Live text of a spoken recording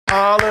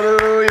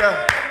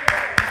Hallelujah.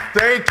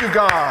 Thank you,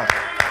 God.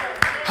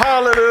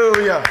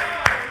 Hallelujah.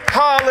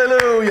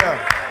 Hallelujah.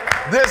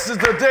 This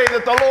is the day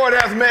that the Lord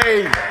has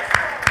made,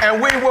 and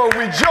we will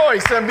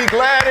rejoice and be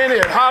glad in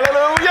it.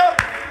 Hallelujah.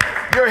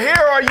 You're here,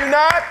 are you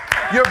not?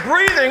 You're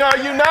breathing, are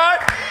you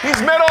not?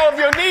 He's met all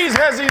of your needs,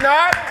 has he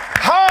not?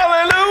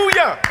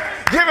 Hallelujah.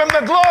 Give him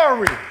the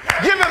glory.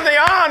 Give him the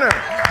honor.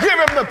 Give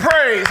him the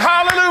praise.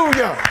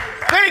 Hallelujah.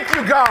 Thank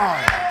you, God.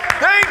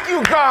 Thank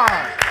you, God.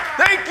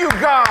 Thank you,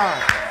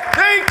 God.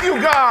 Thank you,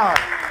 God.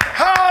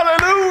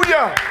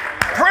 Hallelujah.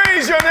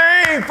 Praise your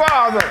name,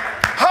 Father.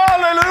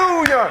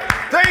 Hallelujah.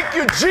 Thank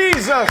you,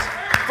 Jesus,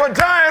 for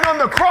dying on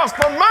the cross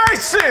for my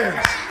sins.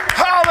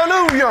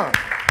 Hallelujah.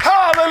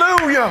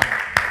 Hallelujah.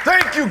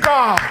 Thank you,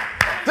 God.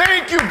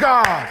 Thank you,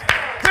 God.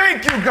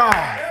 Thank you,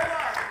 God.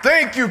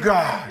 Thank you,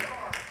 God.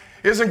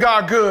 Isn't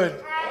God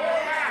good?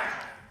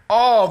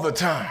 All the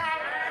time.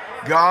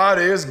 God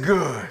is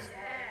good.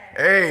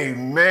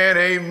 Amen,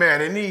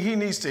 amen. And he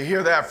needs to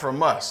hear that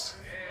from us.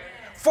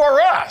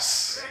 For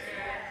us.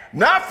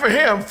 Not for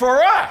him,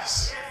 for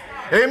us.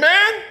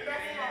 Amen?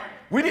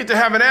 We need to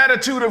have an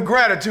attitude of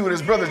gratitude,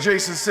 as Brother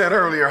Jason said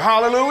earlier.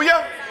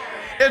 Hallelujah.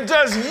 It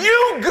does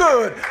you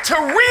good to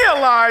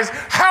realize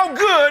how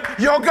good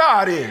your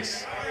God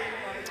is.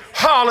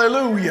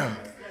 Hallelujah.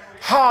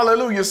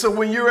 Hallelujah. So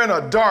when you're in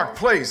a dark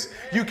place,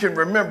 you can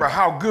remember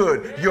how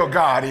good your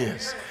God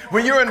is.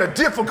 When you're in a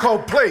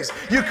difficult place,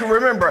 you can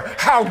remember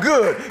how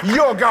good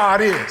your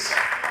God is.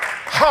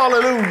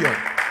 Hallelujah.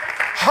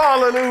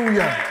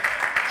 Hallelujah.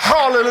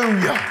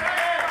 Hallelujah.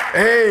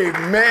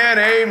 Amen,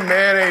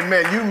 amen,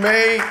 amen. You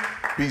may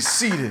be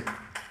seated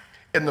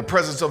in the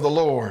presence of the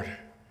Lord.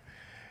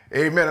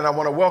 Amen. And I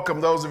want to welcome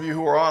those of you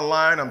who are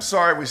online. I'm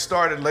sorry we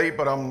started late,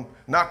 but I'm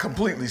not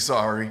completely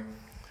sorry.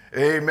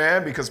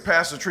 Amen. Because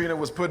Pastor Trina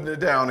was putting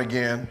it down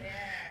again.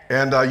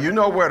 And you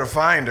know where to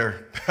find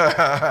her.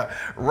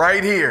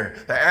 Right here.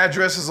 The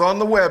address is on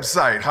the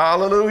website.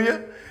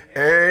 Hallelujah.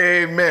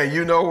 Amen.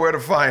 You know where to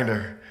find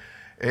her.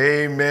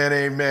 Amen,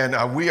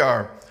 amen. We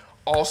are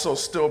also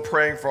still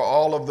praying for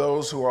all of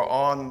those who are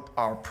on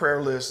our prayer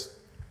list.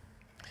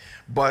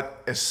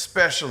 But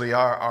especially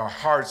our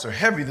hearts are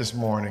heavy this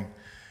morning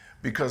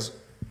because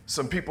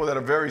some people that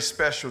are very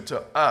special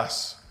to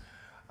us,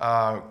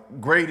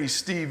 Grady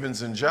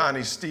Stevens and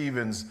Johnny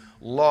Stevens,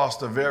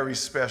 lost a very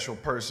special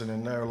person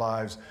in their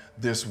lives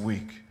this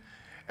week.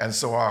 And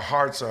so our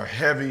hearts are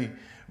heavy,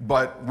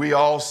 but we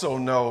also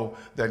know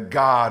that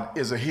God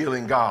is a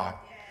healing God.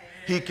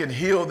 He can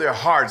heal their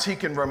hearts. He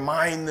can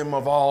remind them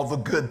of all the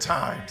good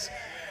times.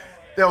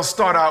 They'll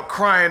start out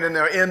crying and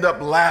they'll end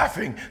up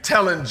laughing,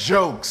 telling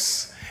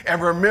jokes,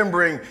 and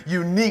remembering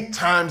unique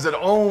times that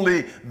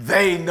only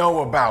they know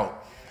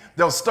about.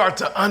 They'll start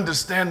to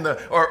understand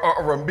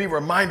or be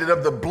reminded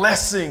of the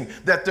blessing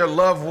that their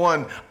loved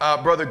one,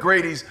 Brother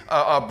Grady's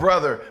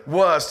brother,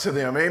 was to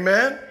them.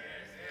 Amen?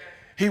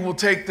 He will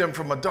take them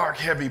from a dark,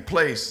 heavy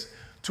place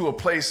to a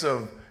place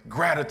of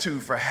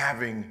gratitude for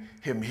having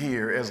him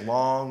here as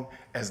long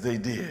as they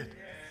did.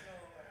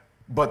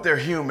 But they're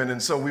human,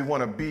 and so we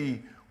want to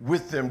be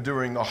with them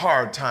during the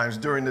hard times,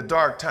 during the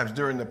dark times,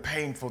 during the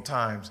painful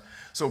times.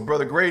 So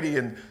Brother Grady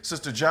and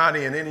Sister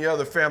Johnny and any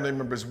other family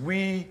members,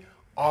 we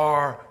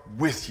are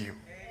with you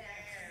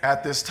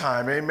at this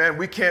time. Amen.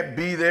 We can't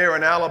be there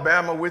in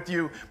Alabama with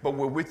you, but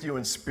we're with you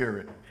in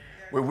spirit.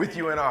 We're with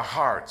you in our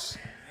hearts.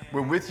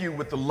 We're with you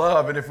with the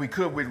love, and if we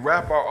could, we'd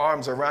wrap our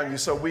arms around you.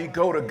 So we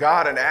go to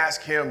God and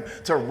ask him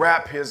to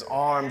wrap his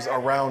arms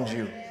around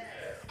you.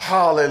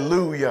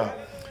 Hallelujah.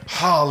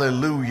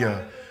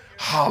 Hallelujah.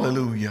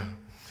 Hallelujah.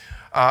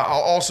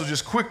 I'll also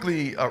just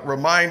quickly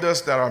remind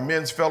us that our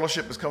men's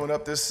fellowship is coming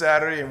up this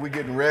Saturday, and we're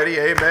getting ready.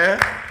 Amen.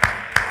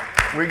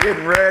 We're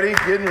getting ready,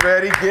 getting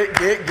ready.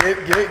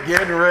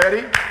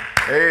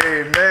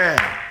 Amen.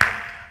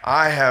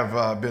 I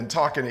have been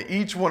talking to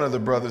each one of the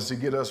brothers to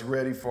get us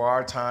ready for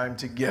our time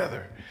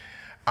together.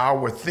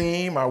 Our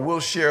theme, I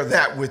will share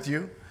that with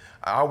you.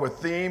 Our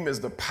theme is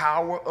the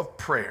power of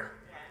prayer.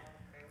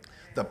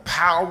 The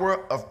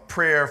power of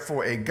prayer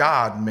for a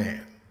God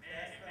man.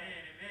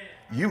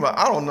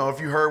 I don't know if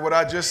you heard what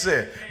I just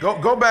said.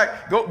 Go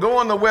back, go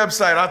on the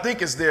website, I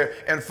think it's there,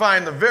 and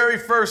find the very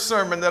first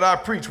sermon that I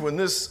preached when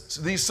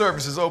these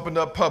services opened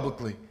up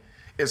publicly.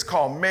 It's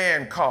called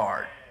Man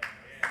Card.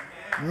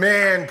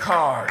 Man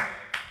Card.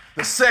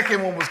 The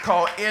second one was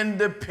called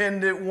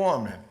Independent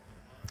Woman.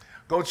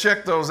 Go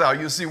check those out.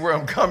 You'll see where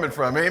I'm coming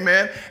from.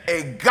 Amen.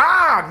 A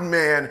God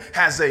man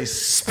has a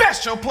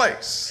special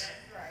place.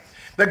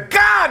 The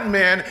God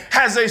man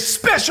has a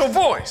special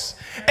voice.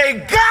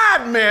 A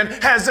God man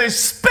has a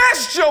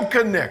special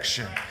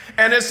connection.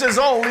 And it's his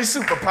only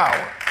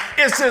superpower.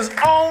 It's his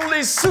only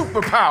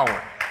superpower.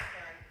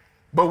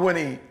 But when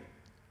he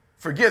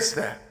forgets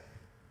that,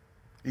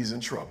 he's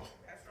in trouble.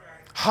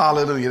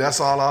 Hallelujah. That's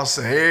all I'll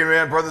say.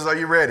 Amen. Brothers, are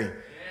you ready?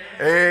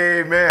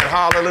 Amen.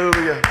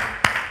 Hallelujah.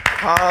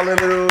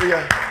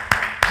 Hallelujah.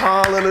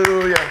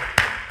 Hallelujah.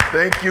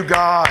 Thank you,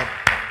 God.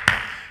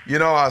 You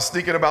know, I was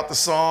thinking about the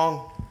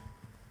song,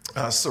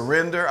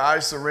 Surrender, I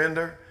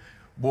Surrender.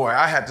 Boy,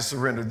 I had to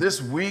surrender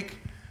this week.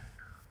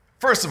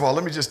 First of all,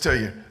 let me just tell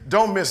you,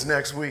 don't miss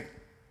next week.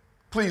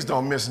 Please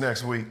don't miss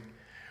next week.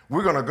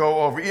 We're going to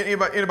go over,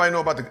 anybody know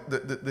about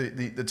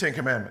the Ten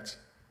Commandments?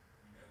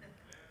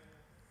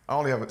 I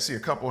only see a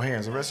couple of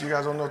hands. The rest of you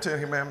guys don't know Ten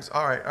Commandments?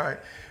 All right, all right.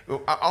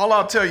 All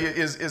I'll tell you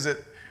is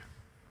that,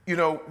 you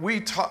know, we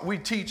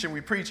teach and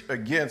we preach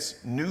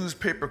against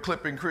newspaper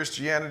clipping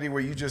Christianity,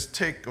 where you just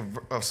take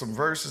some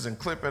verses and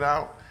clip it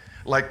out,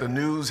 like the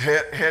news,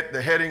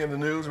 the heading of the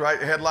news, right?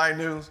 The headline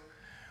news.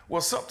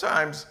 Well,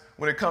 sometimes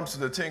when it comes to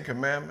the Ten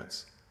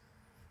Commandments,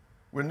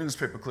 we're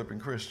newspaper clipping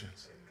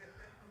Christians.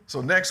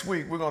 So next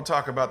week, we're going to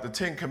talk about the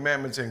Ten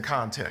Commandments in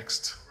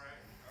context.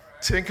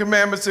 Ten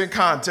Commandments in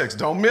context.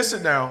 Don't miss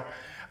it now.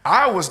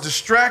 I was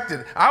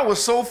distracted. I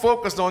was so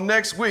focused on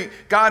next week,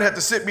 God had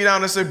to sit me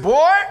down and say,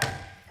 boy,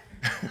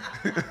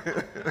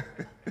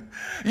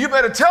 you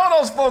better tell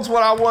those folks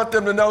what I want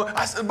them to know.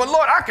 I said, but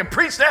Lord, I can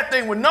preach that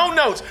thing with no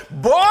notes.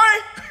 Boy,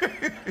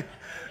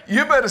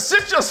 you better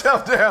sit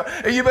yourself down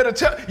and you better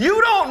tell.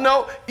 You don't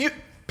know. You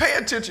pay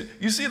attention.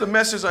 You see the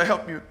message I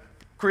help you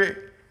create?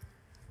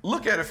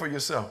 Look at it for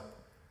yourself.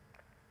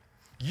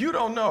 You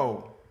don't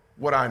know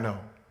what I know.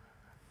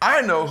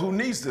 I know who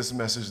needs this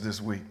message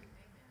this week.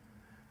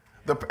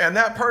 And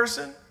that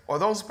person or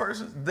those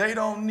persons, they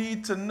don't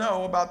need to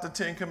know about the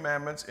Ten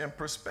Commandments in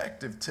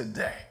perspective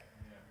today.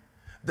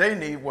 They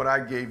need what I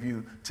gave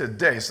you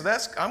today. So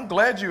I'm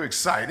glad you're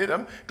excited.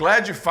 I'm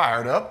glad you're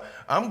fired up.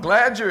 I'm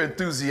glad you're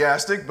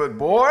enthusiastic. But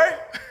boy,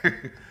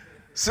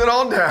 sit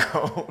on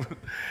down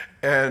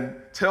and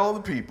tell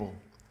the people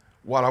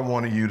what I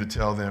wanted you to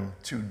tell them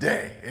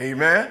today.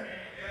 Amen?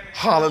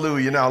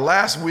 Hallelujah. Now,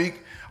 last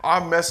week,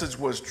 our message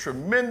was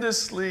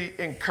tremendously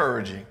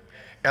encouraging.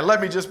 And let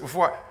me just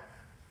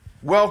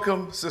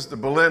welcome Sister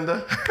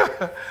Belinda.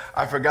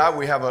 I forgot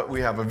we have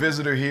a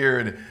visitor here,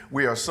 and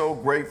we are so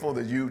grateful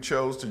that you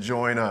chose to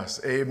join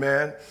us.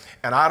 Amen.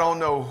 And I don't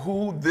know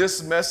who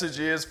this message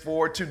is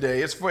for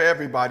today. It's for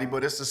everybody,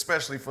 but it's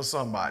especially for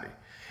somebody.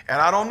 And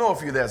I don't know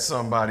if you're that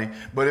somebody,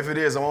 but if it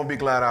is, I'm going to be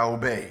glad I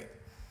obeyed.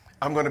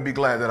 I'm going to be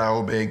glad that I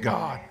obeyed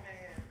God.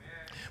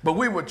 But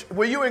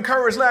were you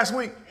encouraged last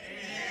week?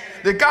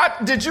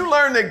 Did you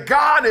learn that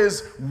God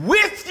is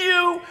with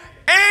you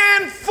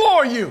and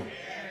for you?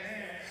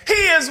 He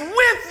is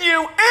with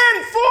you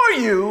and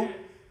for you,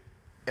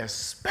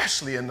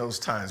 especially in those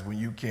times when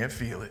you can't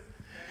feel it.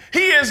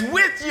 He is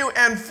with you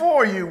and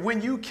for you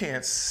when you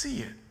can't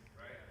see it.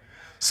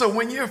 So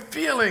when you're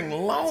feeling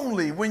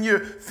lonely, when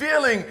you're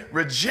feeling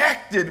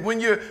rejected,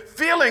 when you're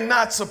feeling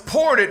not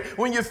supported,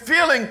 when you're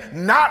feeling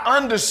not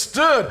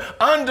understood,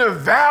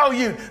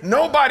 undervalued,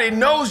 nobody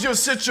knows your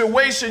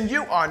situation,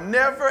 you are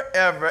never,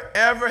 ever,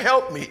 ever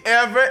help me.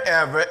 Ever,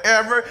 ever,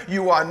 ever.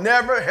 You are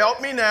never help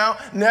me now.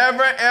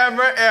 Never,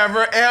 ever,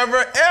 ever,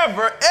 ever,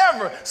 ever,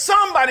 ever.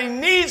 Somebody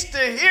needs to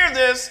hear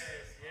this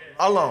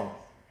alone.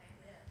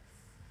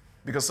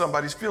 Because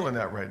somebody's feeling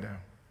that right now.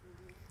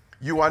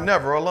 You are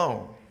never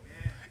alone.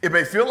 It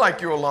may feel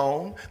like you're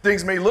alone.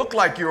 Things may look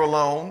like you're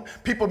alone.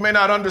 People may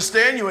not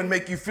understand you and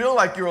make you feel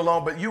like you're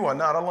alone, but you are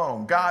not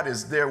alone. God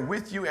is there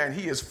with you and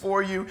he is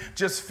for you.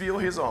 Just feel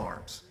his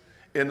arms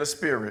in the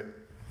spirit.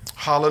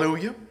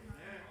 Hallelujah.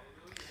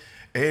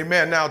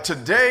 Amen. Now,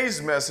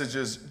 today's message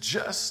is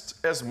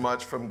just as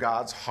much from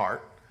God's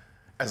heart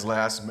as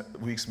last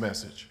week's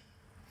message.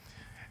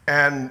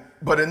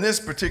 But in this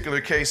particular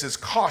case, it's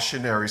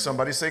cautionary.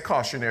 Somebody say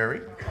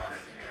cautionary.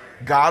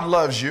 God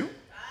loves you.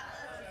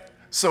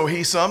 So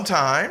he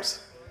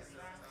sometimes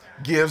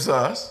gives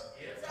us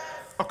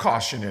a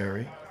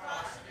cautionary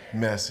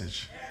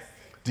message.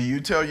 Do you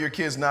tell your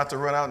kids not to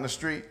run out in the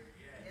street?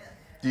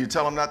 Do you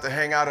tell them not to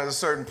hang out at a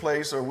certain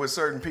place or with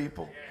certain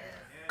people?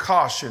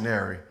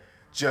 Cautionary.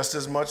 Just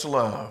as much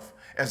love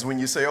as when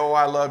you say, oh,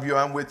 I love you,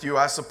 I'm with you,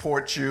 I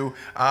support you,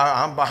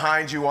 I'm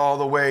behind you all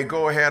the way.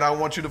 Go ahead, I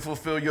want you to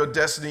fulfill your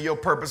destiny, your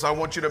purpose. I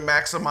want you to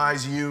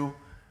maximize you.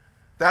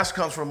 That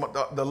comes from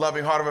the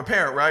loving heart of a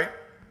parent, right?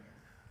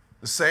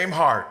 The same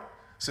heart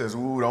says,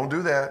 ooh, don't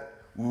do that.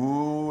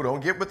 Ooh,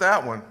 don't get with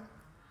that one.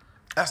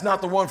 That's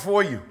not the one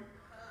for you.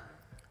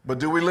 But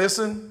do we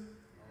listen?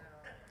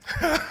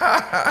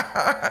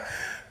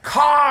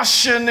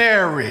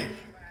 Cautionary.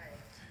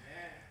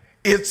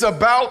 It's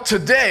about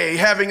today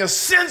having a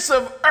sense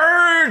of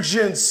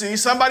urgency.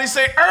 Somebody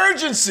say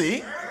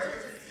urgency.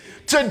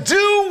 To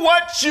do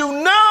what you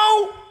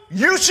know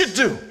you should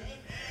do.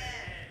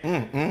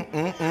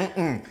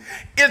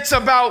 It's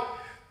about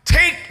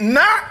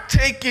not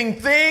taking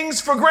things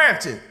for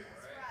granted,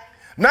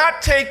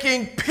 not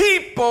taking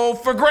people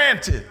for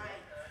granted,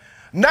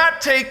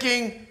 not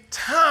taking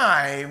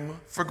time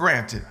for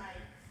granted.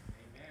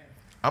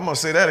 I'm going to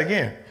say that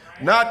again.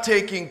 Not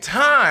taking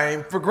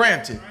time for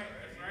granted,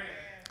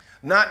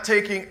 not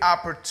taking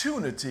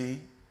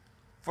opportunity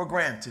for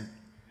granted.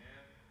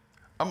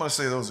 I'm going to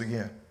say those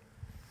again.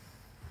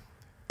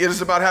 It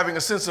is about having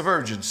a sense of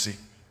urgency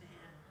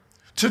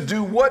to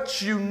do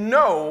what you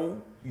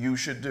know you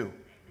should do.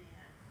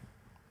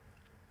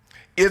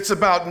 It's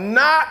about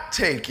not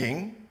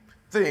taking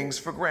things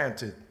for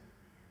granted.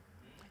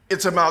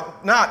 It's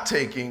about not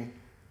taking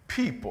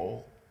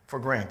people for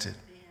granted.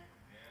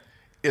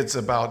 It's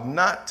about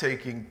not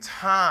taking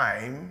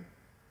time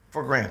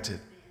for granted,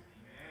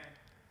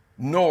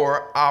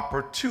 nor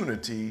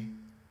opportunity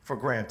for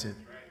granted.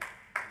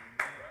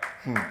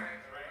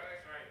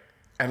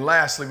 And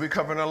lastly, we're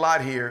covering a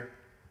lot here,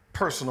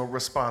 personal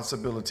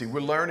responsibility. We're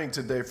learning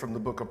today from the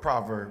book of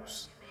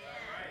Proverbs.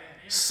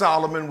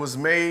 Solomon was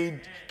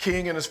made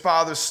king in his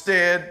father's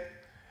stead,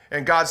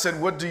 and God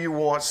said, what do you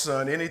want,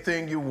 son?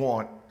 Anything you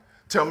want.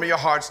 Tell me your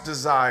heart's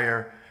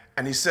desire.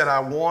 And he said,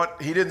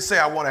 he didn't say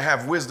I want to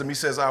have wisdom. He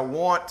says, I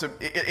want to,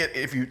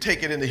 if you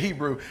take it in the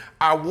Hebrew,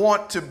 I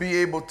want to be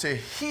able to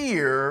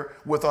hear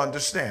with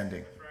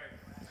understanding.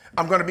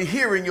 I'm going to be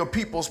hearing your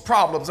people's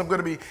problems. I'm going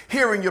to be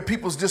hearing your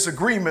people's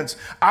disagreements.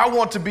 I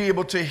want to be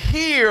able to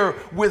hear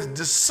with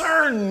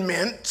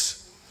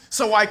discernment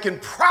so I can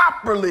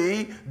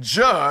properly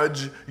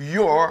judge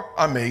your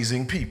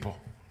amazing people.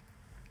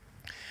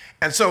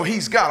 And so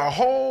he's got a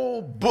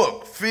whole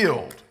book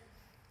filled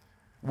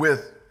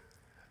with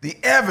the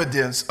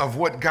evidence of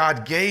what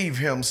God gave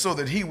him so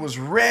that he was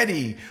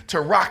ready to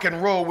rock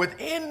and roll with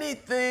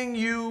anything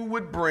you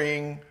would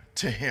bring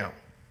to him.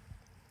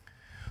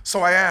 So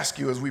I ask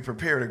you, as we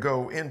prepare to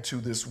go into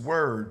this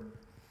word,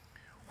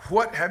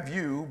 what have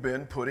you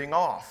been putting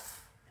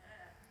off?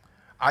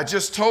 I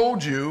just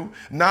told you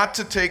not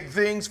to take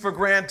things for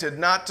granted,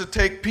 not to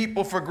take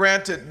people for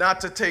granted, not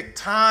to take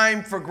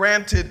time for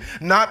granted,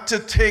 not to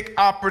take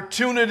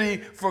opportunity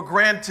for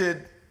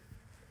granted.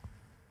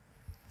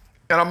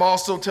 And I'm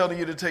also telling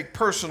you to take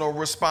personal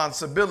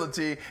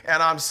responsibility,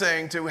 and I'm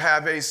saying to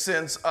have a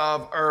sense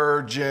of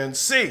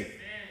urgency.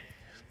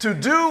 To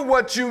do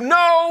what you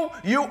know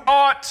you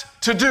ought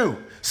to do.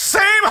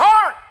 Same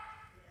heart,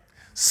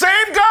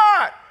 same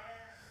God,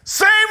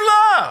 same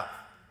love.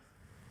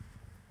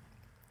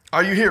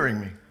 Are you hearing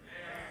me?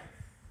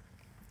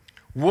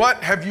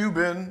 What have you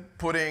been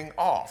putting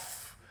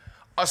off?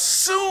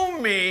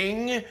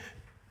 Assuming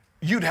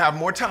you'd have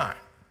more time.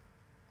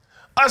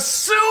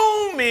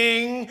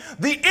 Assuming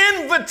the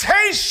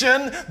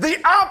invitation, the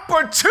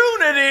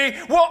opportunity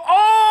will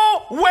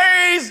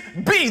always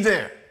be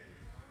there.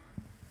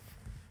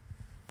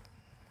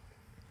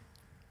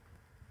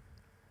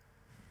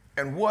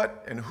 And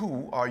what and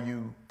who are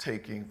you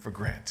taking for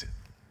granted?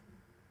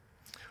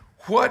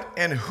 What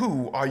and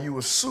who are you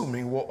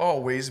assuming will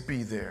always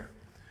be there?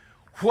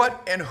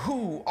 What and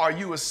who are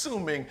you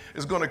assuming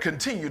is going to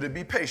continue to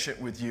be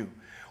patient with you?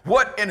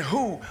 What and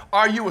who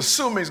are you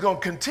assuming is going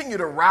to continue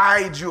to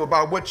ride you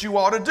about what you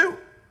ought to do?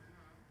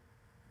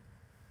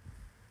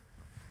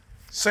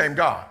 Same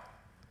God,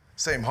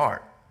 same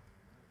heart.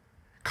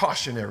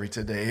 Cautionary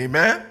today,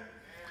 amen?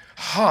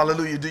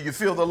 Hallelujah. Do you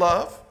feel the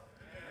love?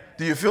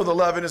 Do you feel the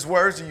love in his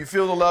words? Do you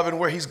feel the love in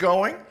where he's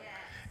going?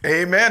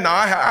 Amen. Now,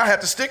 I had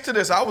to stick to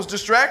this. I was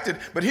distracted,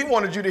 but he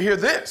wanted you to hear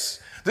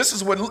this. This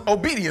is what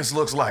obedience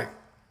looks like.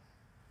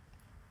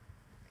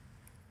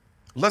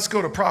 Let's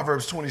go to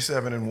Proverbs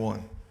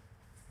 27:1.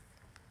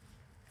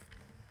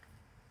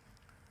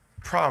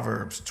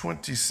 Proverbs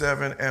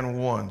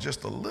 27:1.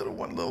 Just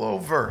one little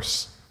old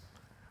verse.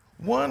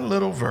 One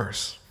little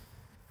verse.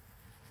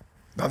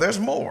 Now, there's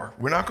more.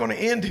 We're not going to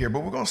end here,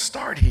 but we're going to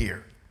start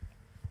here.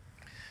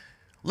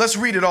 Let's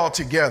read it all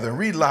together and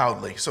read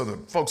loudly so the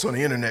folks on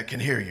the internet can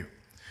hear you.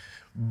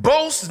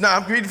 Boast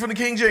not, I'm reading from the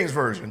King James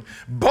Version.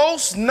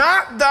 Boast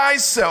not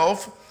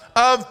thyself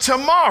of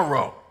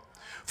tomorrow,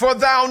 for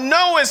thou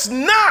knowest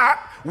not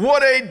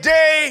what a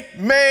day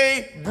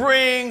may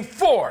bring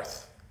forth.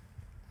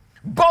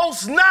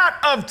 Boast not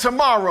of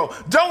tomorrow.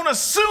 Don't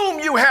assume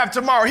you have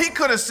tomorrow. He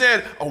could have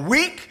said a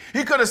week.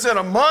 He could have said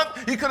a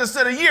month. He could have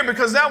said a year,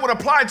 because that would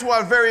apply to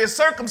our various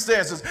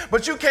circumstances.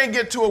 But you can't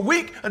get to a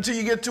week until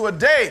you get to a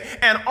day.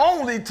 And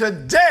only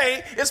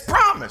today is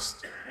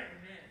promised.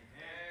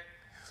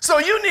 So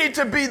you need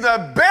to be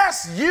the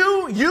best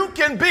you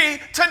can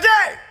be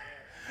today.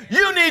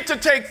 You need to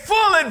take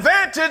full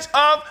advantage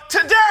of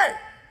today.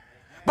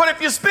 But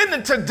if you're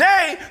spending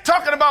today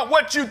talking about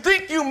what you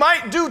think you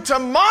might do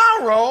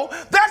tomorrow,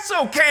 that's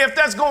okay if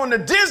that's going to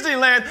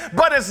Disneyland,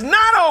 but it's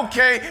not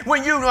okay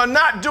when you are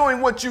not doing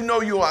what you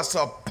know you are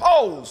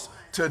supposed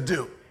to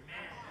do.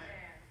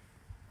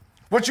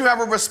 What you have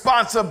a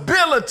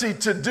responsibility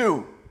to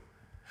do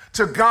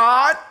to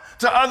God,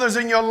 to others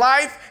in your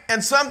life,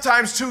 and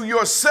sometimes to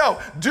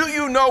yourself. Do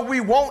you know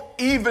we won't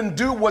even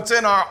do what's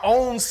in our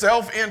own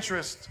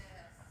self-interest?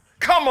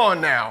 Come on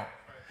now.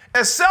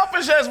 As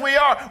selfish as we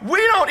are, we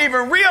don't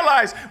even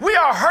realize we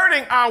are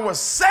hurting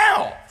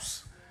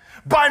ourselves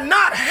by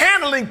not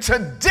handling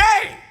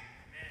today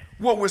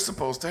what we're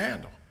supposed to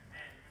handle.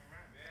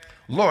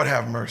 Lord,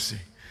 have mercy.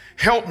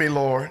 Help me,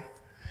 Lord.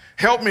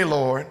 Help me,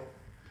 Lord.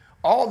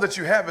 All that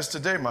you have is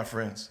today, my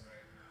friends.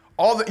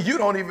 All that you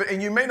don't even,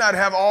 and you may not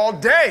have all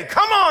day.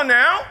 Come on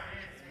now.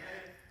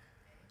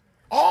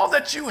 All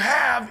that you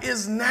have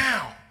is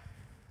now.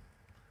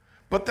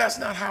 But that's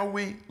not how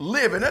we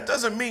live. And that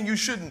doesn't mean you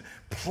shouldn't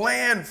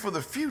plan for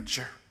the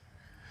future.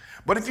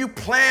 But if you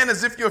plan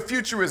as if your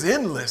future is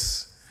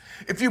endless,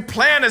 if you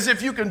plan as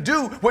if you can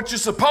do what you're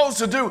supposed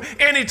to do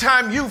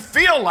anytime you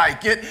feel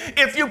like it,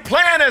 if you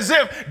plan as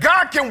if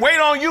God can wait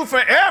on you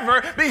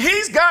forever,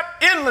 he's got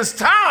endless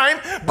time,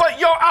 but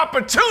your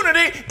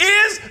opportunity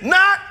is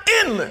not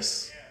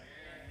endless.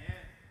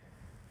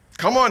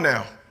 Come on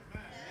now.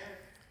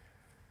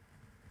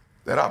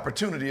 That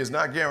opportunity is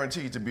not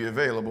guaranteed to be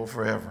available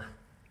forever.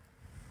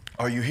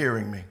 Are you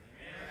hearing me?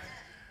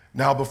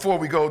 Now, before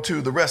we go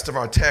to the rest of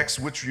our text,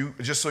 which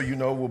just so you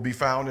know, will be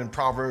found in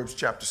Proverbs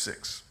chapter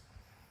 6.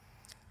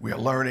 We are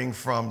learning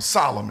from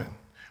Solomon.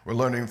 We're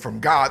learning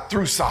from God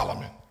through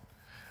Solomon.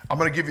 I'm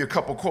going to give you a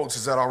couple quotes.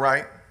 Is that all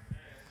right?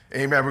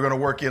 Amen. We're going to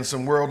work in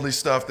some worldly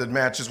stuff that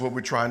matches what we're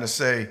trying to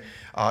say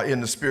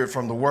in the spirit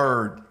from the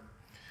word.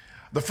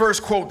 The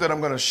first quote that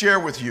I'm going to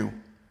share with you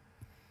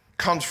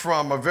comes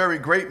from a very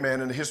great man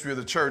in the history of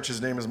the church.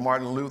 His name is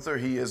Martin Luther.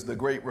 He is the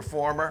great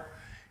reformer.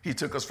 He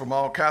took us from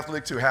all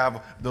Catholic to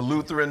have the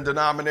Lutheran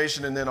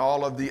denomination and then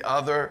all of the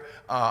other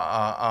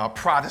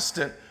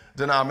Protestant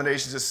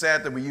denominations. It's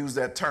sad that we use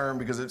that term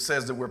because it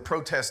says that we're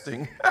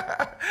protesting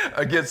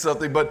against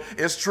something, but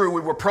it's true.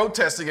 We were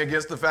protesting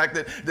against the fact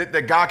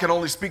that God can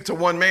only speak to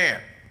one man,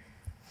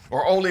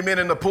 or only men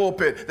in the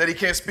pulpit, that he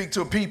can't speak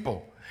to a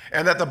people,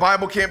 and that the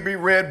Bible can't be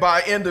read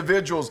by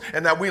individuals,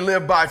 and that we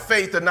live by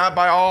faith and not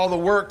by all the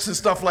works and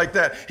stuff like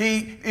that.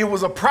 It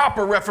was a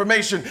proper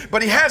reformation,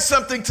 but he has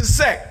something to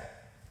say.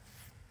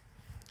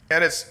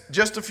 And it's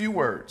just a few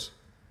words,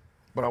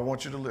 but I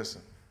want you to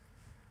listen.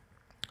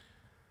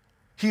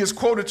 He is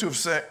quoted to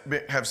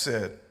have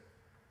said,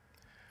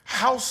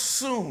 "How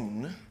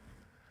soon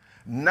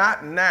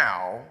not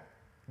now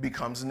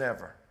becomes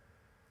never."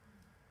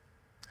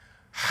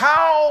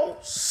 How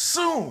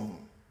soon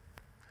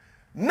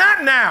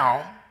not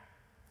now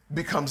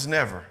becomes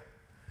never.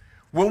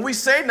 When we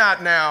say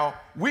not now,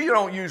 we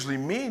don't usually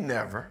mean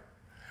never.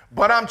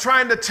 But I'm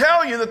trying to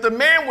tell you that the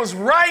man was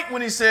right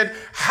when he said,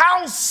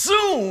 how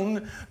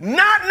soon,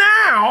 not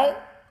now,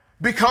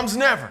 becomes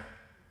never.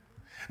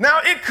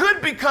 Now, it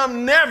could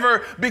become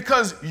never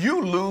because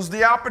you lose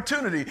the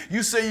opportunity.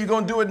 You say you're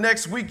going to do it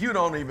next week. You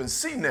don't even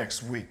see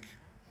next week.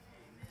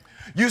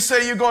 You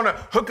say you're going to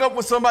hook up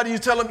with somebody. You're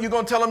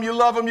going to tell them you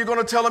love them. You're going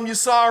to tell them you're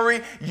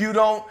sorry. You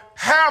don't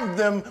have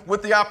them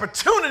with the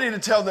opportunity to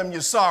tell them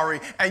you're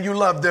sorry and you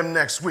love them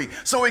next week.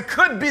 So it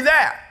could be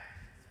that.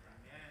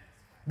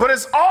 But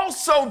it's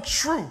also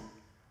true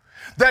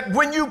that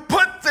when you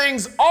put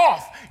things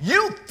off,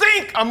 you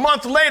think a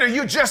month later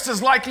you're just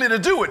as likely to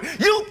do it.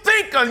 You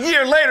think a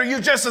year later you're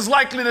just as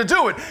likely to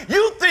do it.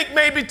 You think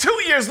maybe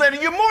 2 years later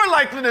you're more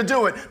likely to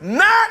do it.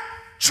 Not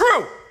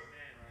true.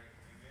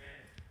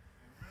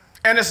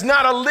 And it's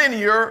not a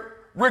linear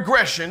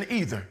regression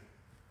either.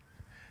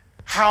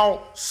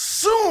 How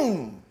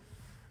soon,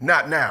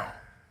 not now,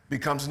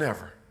 becomes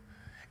never.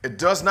 It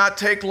does not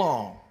take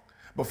long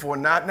before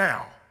not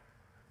now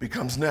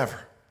becomes never.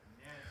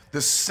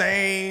 The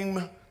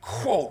same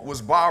quote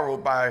was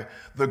borrowed by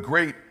the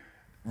great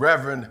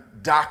Reverend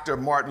Dr.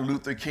 Martin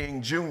Luther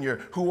King Jr.,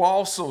 who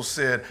also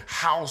said,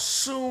 how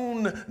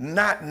soon,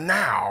 not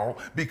now,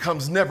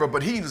 becomes never.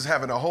 But he was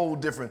having a whole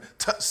different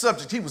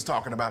subject he was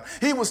talking about.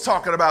 He was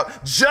talking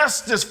about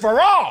justice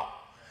for all.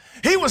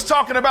 He was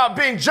talking about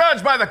being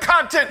judged by the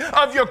content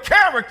of your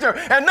character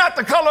and not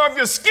the color of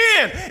your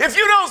skin. If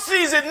you don't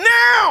seize it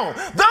now,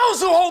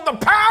 those who hold the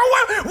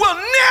power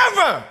will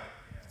never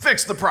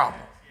fix the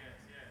problem.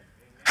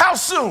 How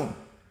soon,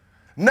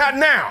 not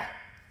now,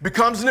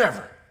 becomes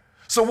never.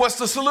 So what's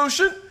the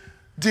solution?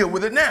 Deal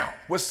with it now.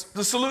 What's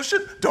the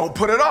solution? Don't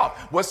put it off.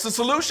 What's the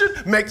solution?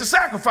 Make the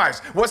sacrifice.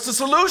 What's the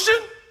solution?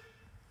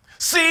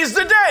 Seize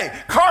the day.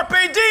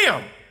 Carpe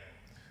diem.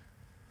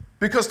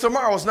 Because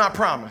tomorrow is not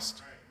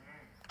promised.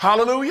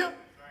 Hallelujah.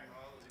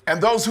 And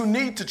those who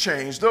need to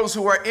change, those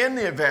who are in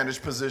the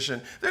advantaged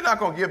position, they're not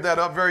going to give that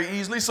up very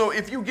easily. So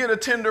if you get a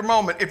tender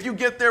moment, if you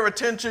get their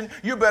attention,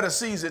 you better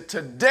seize it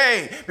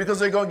today because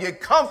they're going to get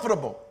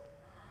comfortable.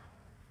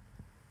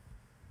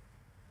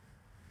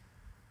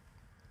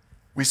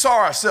 We saw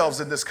ourselves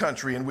in this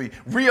country and we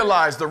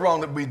realized the wrong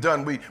that we'd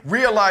done. We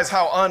realized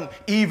how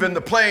uneven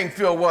the playing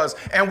field was,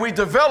 and we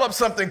developed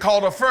something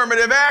called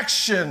affirmative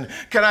action.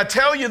 Can I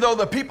tell you, though,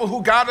 the people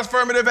who got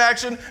affirmative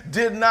action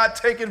did not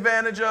take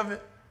advantage of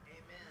it?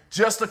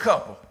 Just a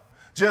couple,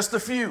 just a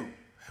few.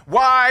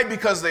 Why?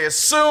 Because they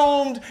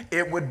assumed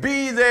it would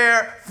be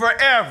there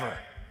forever.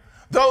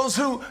 Those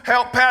who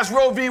helped pass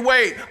Roe v.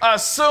 Wade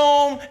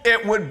assumed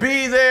it would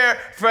be there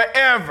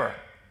forever.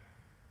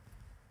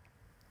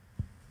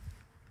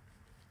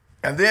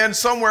 And then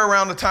somewhere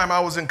around the time I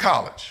was in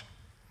college,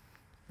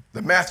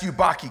 the Matthew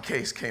Bakke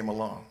case came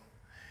along.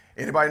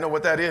 Anybody know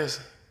what that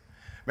is?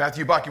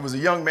 Matthew Bakke was a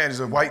young man.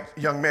 He's a white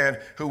young man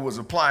who was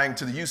applying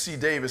to the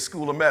UC Davis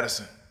School of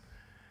Medicine.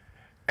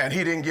 And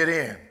he didn't get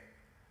in.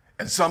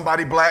 And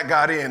somebody black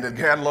got in that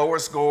had lower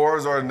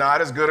scores or not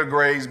as good a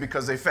grades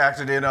because they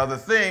factored in other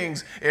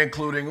things,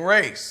 including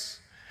race.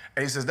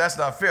 And he says, that's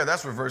not fair.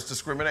 That's reverse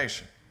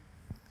discrimination.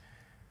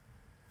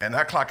 And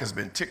that clock has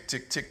been tick,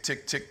 tick, tick,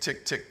 tick, tick,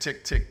 tick, tick,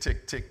 tick, tick,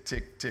 tick, tick,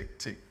 tick, tick,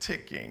 tick,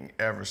 ticking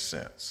ever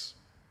since.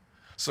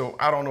 So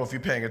I don't know if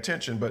you're paying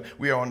attention, but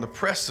we are on the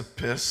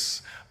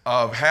precipice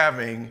of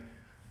having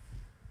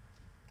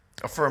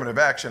affirmative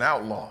action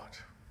outlawed.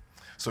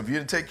 So if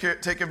you didn't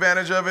take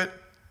advantage of it,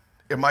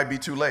 it might be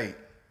too late.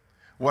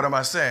 What am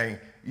I saying?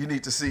 You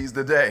need to seize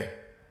the day,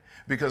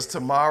 because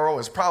tomorrow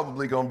is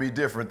probably going to be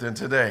different than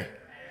today.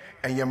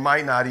 And you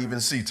might not even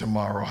see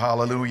tomorrow.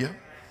 Hallelujah.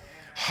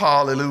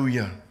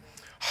 Hallelujah.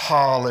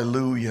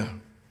 Hallelujah.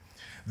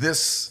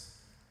 This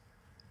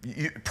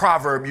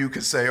proverb, you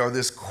could say, or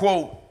this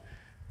quote,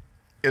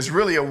 is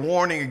really a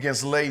warning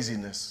against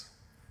laziness.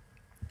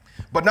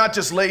 But not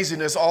just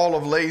laziness, all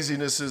of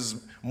laziness is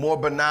more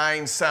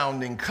benign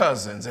sounding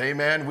cousins.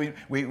 Amen.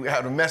 We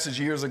had a message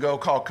years ago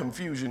called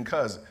Confusion's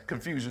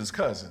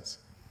Cousins.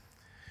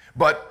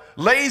 But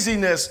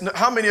laziness,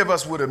 how many of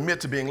us would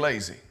admit to being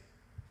lazy?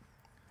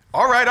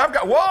 All right,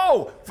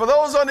 for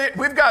those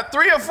we've got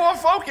 3 or 4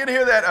 folk in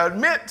here that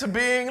admit to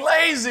being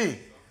lazy.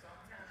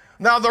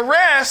 Now the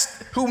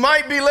rest who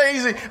might be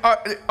lazy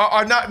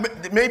are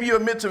not, maybe you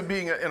admit to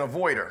being an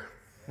avoider.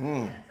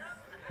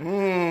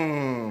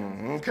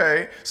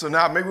 Okay, so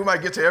now maybe we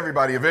might get to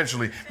everybody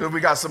eventually. We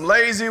got some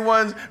lazy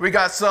ones. We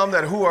got some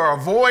who are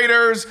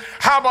avoiders.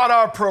 How about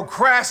our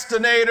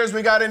procrastinators?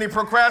 We got any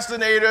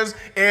procrastinators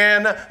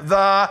in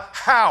the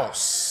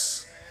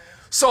house?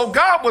 So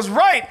God was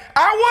right.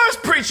 I was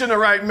preaching the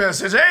right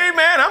message.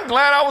 Amen. I'm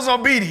glad I was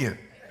obedient.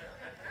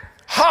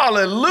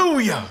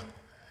 Hallelujah.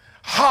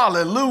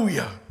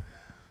 Hallelujah.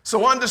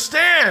 So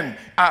understand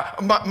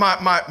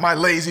my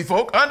lazy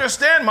folk,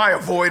 understand my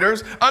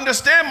avoiders,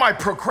 understand my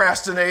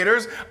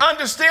procrastinators,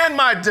 understand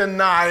my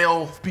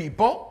denial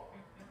people.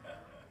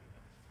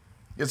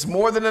 It's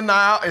more than a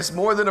Nile, it's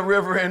more than a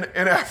river in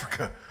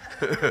Africa.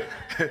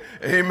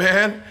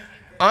 Amen.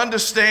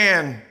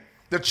 Understand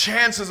the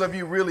chances of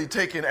you really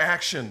taking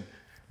action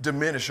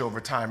diminish over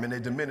time, and they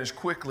diminish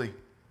quickly.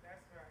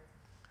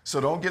 So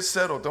don't get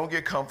settled, don't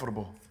get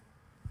comfortable.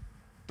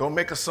 Don't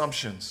make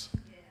assumptions.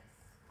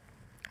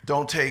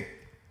 Don't take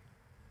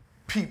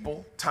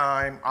people,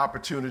 time,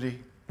 opportunity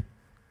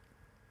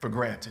for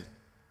granted.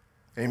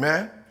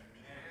 Amen?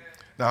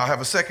 Now, I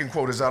have a second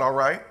quote. Is that all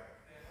right?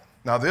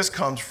 Now, this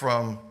comes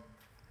from,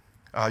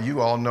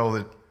 you all know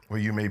that, well,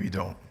 you maybe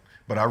don't,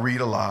 but I read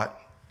a lot,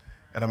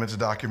 and I'm into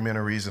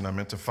documentaries, and I'm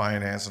into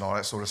finance and all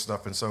that sort of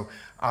stuff. And so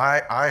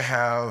I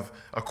have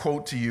a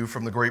quote to you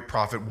from the great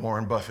prophet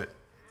Warren Buffett.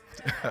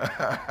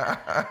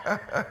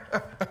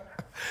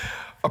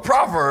 A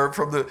proverb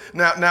from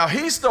now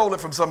he stole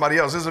it from somebody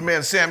else. There's a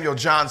man, Samuel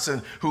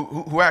Johnson,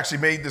 who actually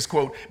made this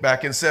quote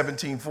back in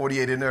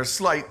 1748, and there's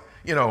slight,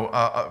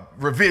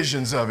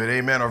 revisions of it,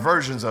 amen, or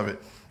versions of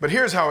it. But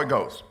here's how it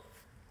goes.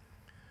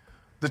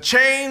 The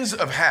chains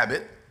of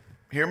habit,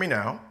 hear me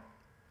now,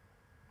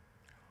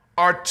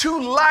 are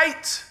too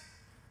light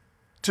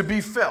to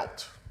be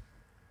felt.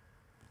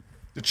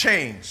 The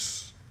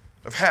chains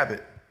of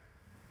habit,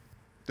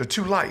 they're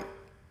too light.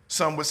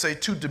 Some would say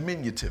too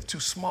diminutive, too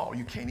small.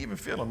 You can't even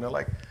feel them. They're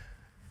like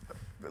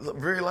a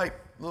very light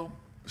little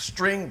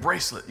string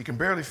bracelet. You can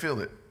barely feel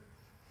it.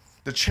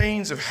 The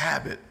chains of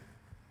habit,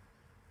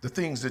 the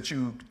things that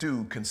you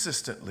do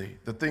consistently,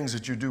 the things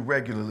that you do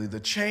regularly, the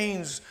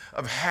chains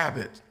of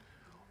habit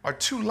are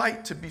too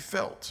light to be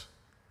felt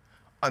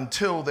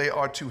until they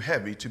are too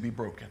heavy to be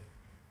broken.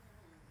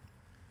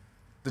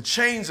 The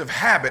chains of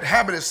habit.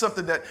 Habit is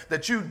something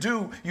that you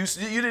do. You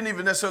didn't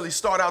even necessarily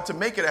start out to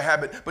make it a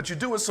habit, but you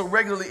do it so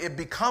regularly it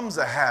becomes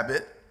a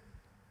habit.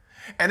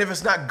 And if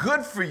it's not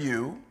good for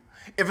you,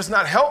 if it's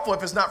not helpful,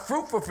 if it's not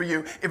fruitful for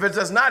you, if it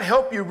does not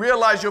help you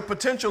realize your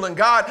potential in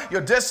God,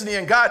 your destiny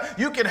in God,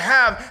 you can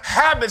have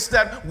habits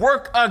that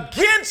work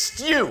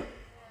against you.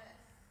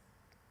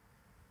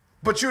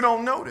 But you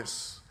don't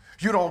notice.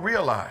 You don't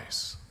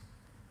realize.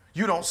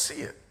 You don't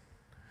see it.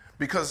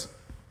 Because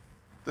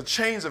the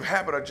chains of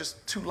habit are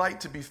just too light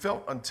to be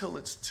felt until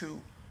it's too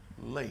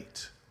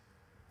late,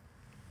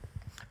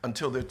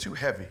 until they're too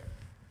heavy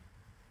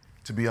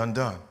to be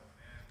undone.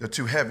 They're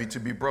too heavy to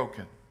be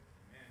broken.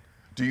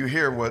 Do you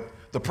hear what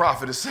the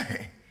prophet is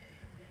saying?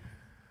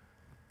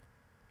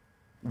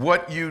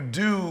 What you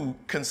do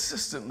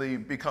consistently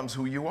becomes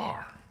who you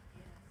are.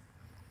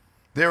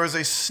 There is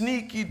a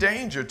sneaky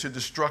danger to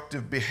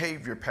destructive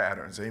behavior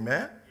patterns.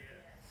 Amen?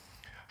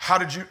 How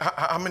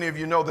many of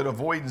you know that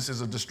avoidance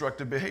is a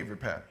destructive behavior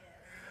pattern?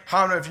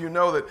 How many of you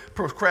know that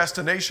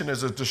procrastination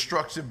is a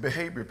destructive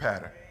behavior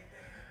pattern?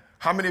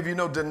 How many of you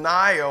know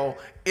denial,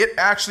 it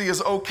actually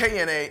is okay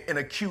in an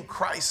acute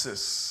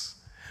crisis.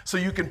 So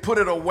you can put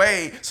it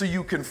away so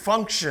you can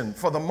function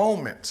for the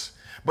moment.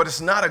 But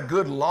it's not a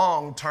good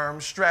long-term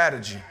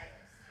strategy.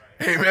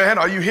 Amen.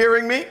 Are you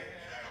hearing me?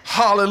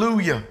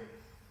 Hallelujah.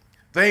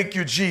 Thank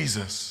you,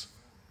 Jesus.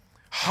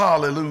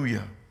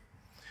 Hallelujah.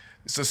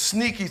 It's a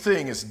sneaky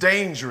thing. It's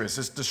dangerous.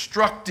 It's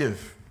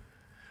destructive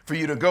for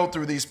you to go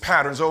through these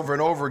patterns over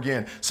and over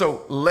again.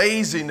 So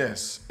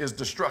laziness is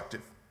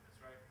destructive.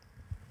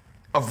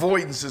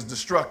 Avoidance is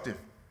destructive.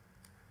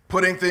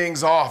 Putting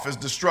things off is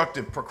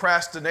destructive.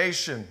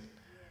 Procrastination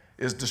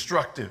is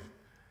destructive.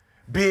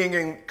 Being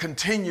in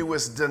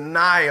continuous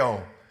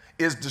denial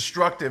is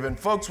destructive, and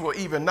folks will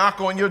even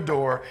knock on your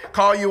door,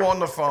 call you on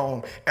the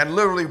phone, and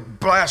literally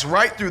blast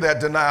right through that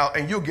denial,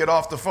 and you'll get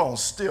off the phone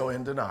still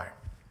in denial.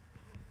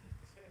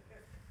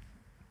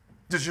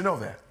 Did you know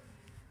that?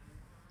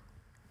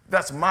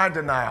 That's my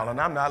denial, and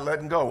I'm not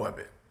letting go of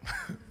it.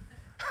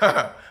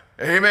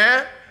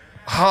 Amen?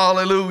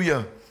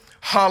 Hallelujah.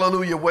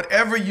 Hallelujah.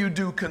 Whatever you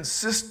do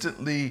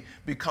consistently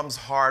becomes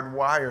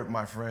hardwired,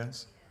 my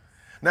friends.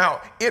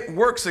 Now, it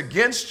works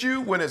against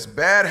you when it's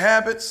bad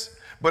habits,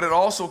 but it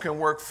also can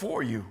work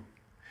for you.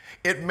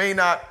 It may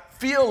not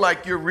feel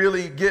like you're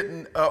really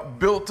getting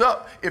built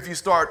up if you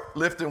start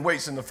lifting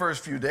weights in the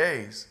first few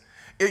days.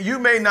 You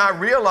may not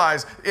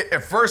realize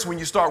at first when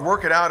you start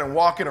working out and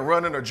walking or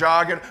running or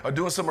jogging or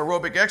doing some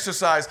aerobic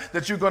exercise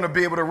that you're going to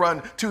be able to run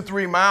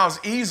 2-3 miles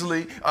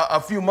easily a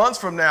few months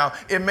from now.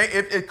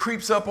 It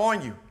creeps up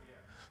on you.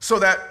 So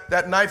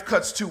that knife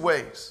cuts two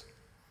ways.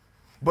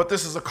 But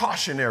this is a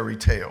cautionary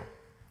tale.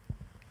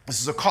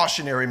 This is a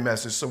cautionary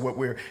message. So what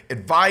we're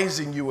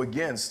advising you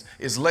against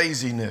is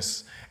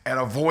laziness and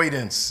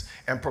avoidance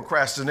and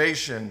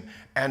procrastination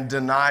and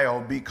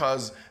denial,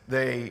 because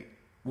they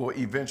will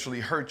eventually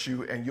hurt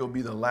you and you'll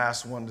be the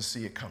last one to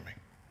see it coming.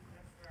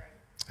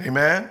 Right.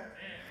 Amen? Amen?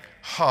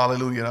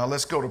 Hallelujah. Now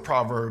let's go to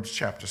Proverbs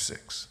chapter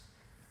 6.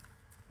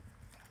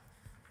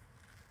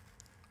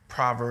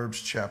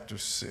 Proverbs chapter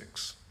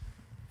 6.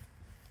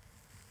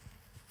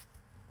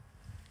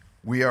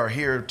 We are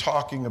here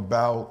talking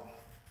about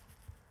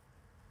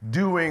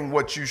doing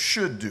what you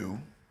should do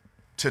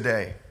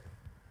today,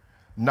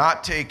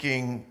 not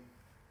taking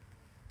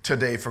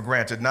today for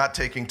granted, not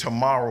taking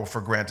tomorrow for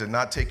granted,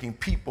 not taking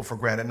people for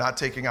granted, not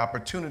taking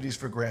opportunities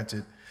for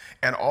granted.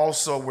 And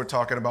also we're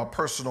talking about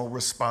personal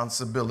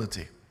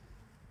responsibility.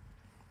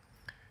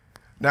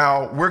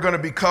 Now, we're going to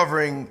be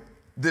covering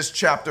this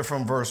chapter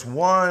from verse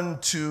 1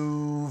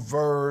 to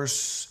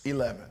verse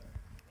 11.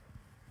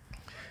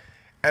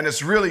 And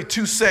it's really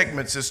two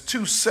segments. It's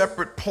two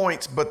separate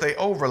points, but they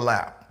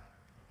overlap.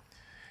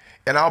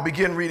 And I'll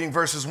begin reading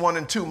verses 1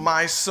 and 2.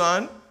 My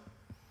son,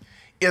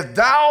 if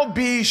thou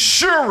be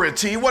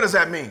surety, what does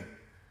that mean?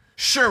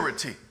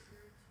 Surety.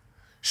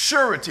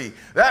 Surety.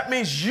 That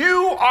means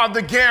you are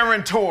the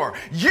guarantor.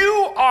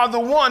 You are the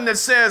one that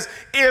says,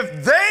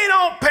 if they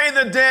don't pay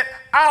the debt,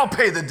 I'll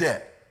pay the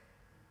debt.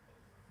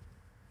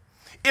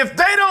 If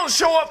they don't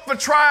show up for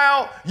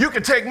trial, you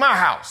can take my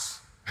house.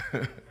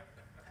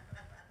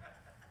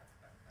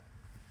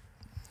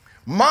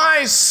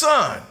 My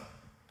son,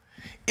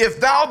 if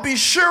thou be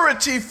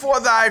surety for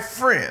thy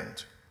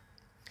friend,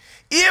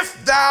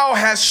 if thou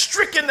hast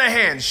stricken the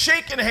hand,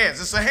 shaken hands,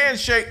 it's a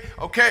handshake,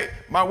 okay,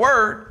 my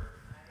word.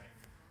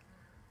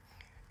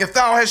 If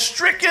thou hast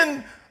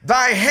stricken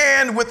thy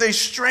hand with a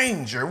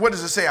stranger, what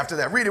does it say after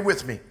that? Read it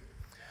with me.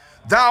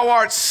 Thou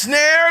art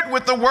snared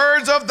with the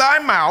words of thy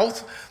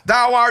mouth.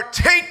 Thou art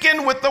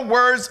taken with the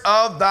words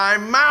of thy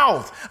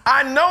mouth.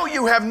 I know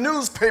you have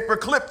newspaper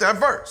clipped that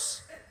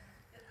verse.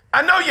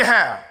 I know you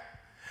have.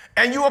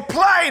 And you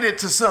applied it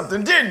to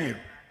something, didn't you?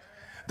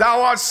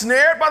 Thou art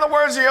snared by the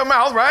words of your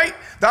mouth, right?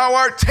 Thou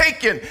art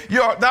taken.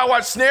 Thou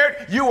art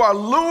snared. You are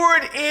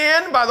lured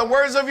in by the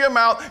words of your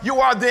mouth. You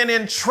are then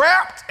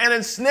entrapped and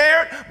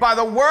ensnared by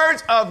the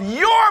words of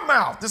your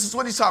mouth. This is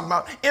what he's talking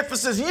about.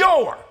 Emphasis,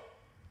 your.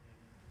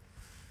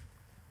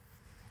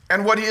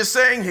 And what he is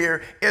saying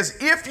here is,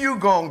 if you're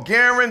going to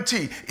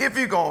guarantee, if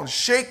you're going to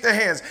shake the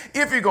hands,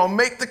 if you're going to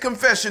make the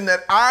confession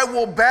that I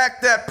will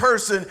back that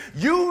person,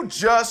 you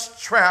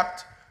just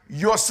trapped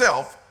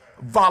yourself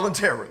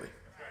voluntarily.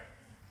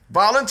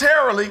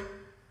 Voluntarily.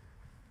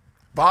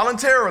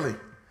 Voluntarily.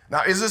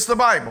 Now, is this the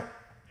Bible?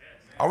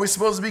 Are we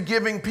supposed to be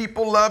giving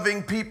people,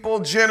 loving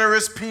people,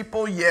 generous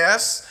people?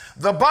 Yes.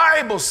 The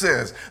Bible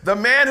says, the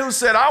man who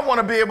said, I want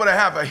to be able to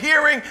have a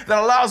hearing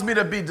that allows me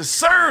to be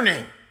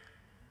discerning,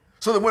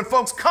 so that when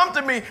folks come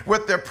to me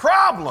with their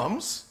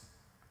problems,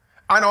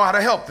 I know how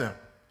to help them.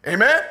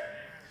 Amen?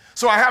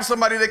 So I have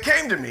somebody that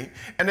came to me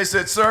and they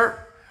said,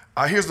 sir,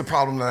 here's the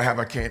problem that I have.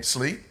 I can't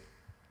sleep.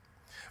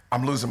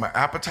 I'm losing my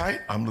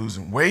appetite. I'm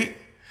losing weight.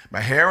 My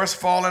hair is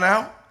falling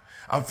out.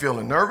 I'm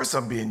feeling nervous.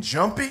 I'm being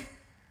jumpy.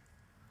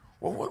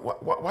 Well,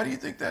 why do you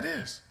think that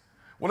is?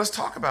 Well, let's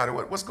talk about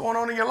it. What's going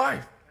on in your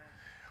life?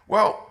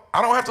 Well,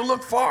 I don't have to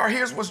look far.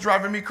 Here's what's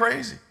driving me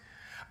crazy.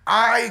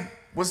 I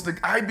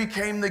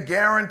became the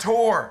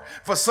guarantor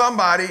for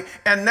somebody,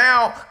 and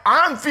now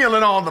I'm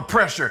feeling all the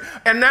pressure,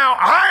 and now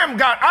I've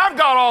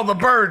got all the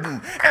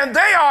burden, and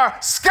they are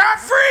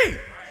scot-free.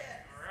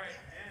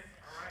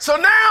 So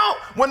now,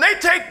 when they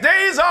take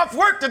days off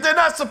work that they're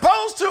not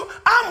supposed to,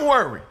 I'm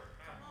worried.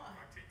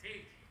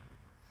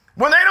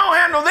 When they don't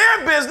handle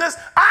their business,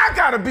 I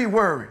got to be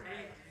worried.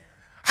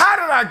 How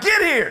did I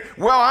get here?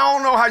 Well, I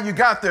don't know how you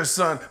got there,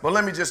 son, but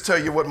let me just tell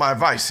you what my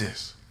advice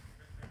is.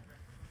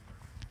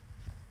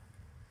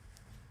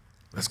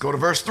 Let's go to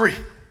verse 3.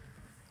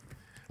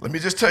 Let me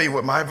just tell you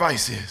what my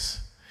advice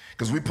is,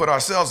 because we put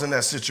ourselves in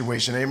that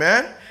situation.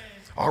 Amen?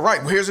 All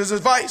right, well, here's his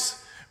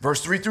advice.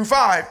 Verse 3 through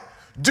 5.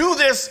 Do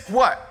this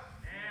what?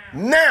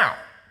 Now,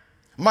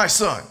 my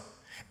son,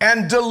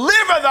 and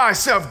deliver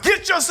thyself.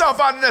 Get yourself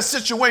out of that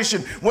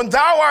situation. When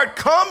thou art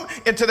come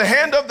into the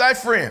hand of thy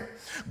friend,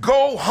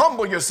 go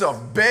humble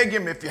yourself, beg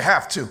him if you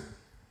have to,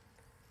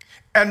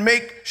 and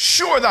make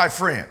sure thy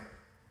friend.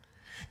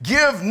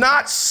 Give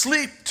not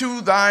sleep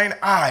to thine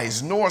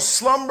eyes, nor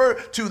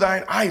slumber to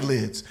thine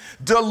eyelids.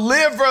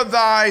 Deliver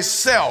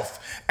thyself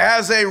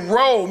as a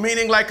roe,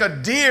 meaning like a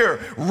deer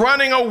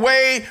running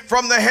away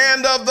from the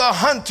hand of the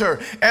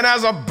hunter, and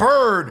as a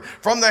bird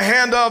from the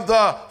hand of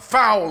the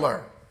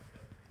fowler.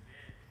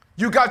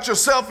 You got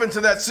yourself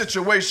into that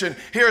situation.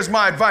 Here's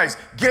my advice.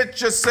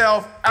 Get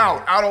yourself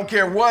out. I don't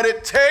care what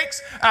it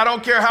takes. I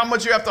don't care how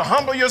much you have to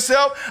humble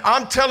yourself.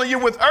 I'm telling you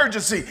with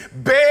urgency.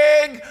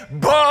 Beg,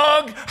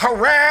 bug,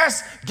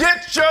 harass.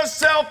 Get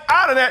yourself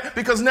out of that,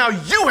 because now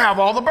you have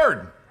all the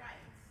burden.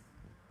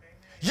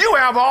 You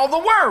have all the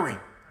worry.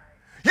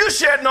 You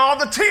shedding all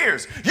the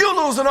tears. You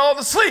losing all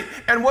the sleep.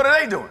 And what are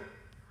they doing?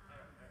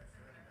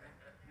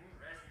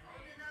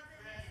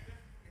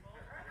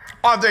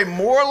 Are they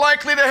more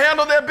likely to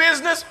handle their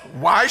business?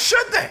 Why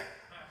should they?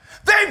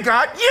 They've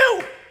got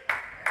you.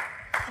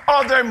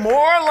 Are they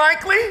more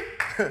likely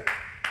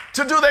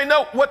to do they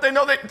know what they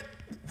know?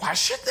 Why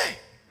should they?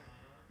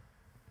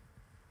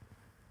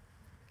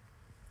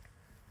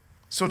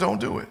 So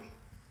don't do it.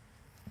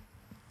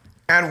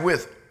 And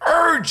with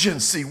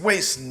urgency,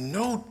 waste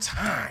no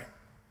time.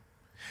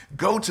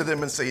 Go to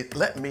them and say,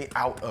 let me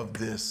out of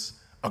this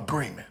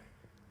agreement.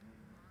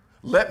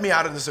 Let me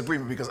out of this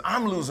agreement, because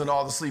I'm losing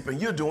all the sleep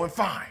and you're doing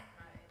fine.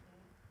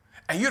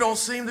 And you don't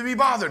seem to be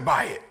bothered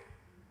by it.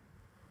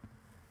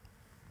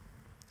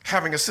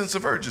 Having a sense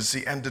of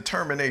urgency and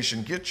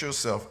determination, get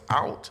yourself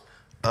out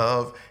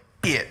of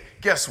it.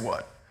 Guess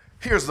what?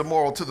 Here's the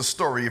moral to the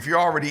story. If you're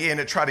already in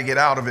it, try to get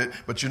out of it.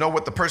 But you know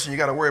what? The person you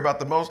got to worry about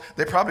the most,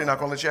 they're probably not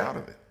going to let you out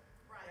of it.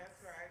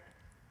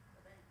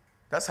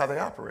 That's how they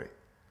operate.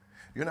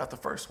 You're not the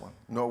first one,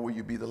 nor will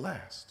you be the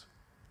last.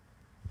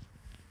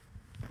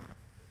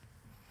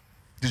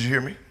 Did you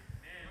hear me?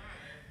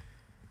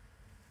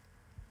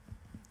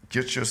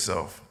 Get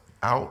yourself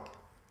out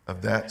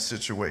of that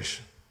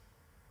situation.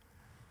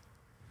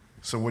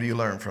 So what do you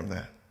learn from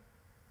that?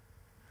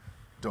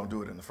 Don't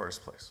do it in the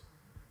first place.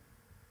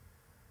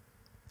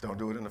 Don't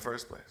do it in the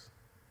first place.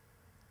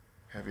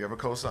 Have you ever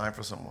co-signed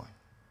for someone?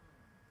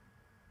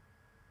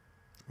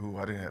 Ooh,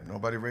 I didn't have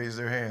nobody raise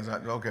their hands.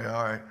 Okay,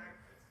 all right.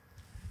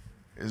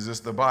 Is this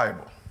the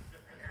Bible?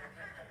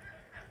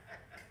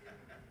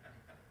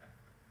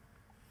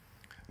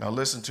 Now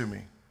listen to me.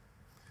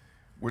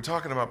 We're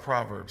talking about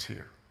Proverbs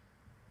here.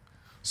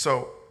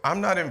 So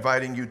I'm not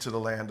inviting you to the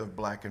land of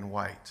black and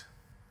white.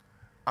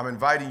 I'm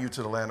inviting you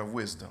to the land of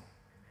wisdom.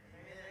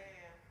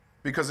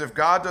 Because if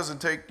God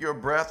doesn't take your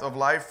breath of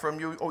life from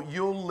you,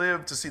 you'll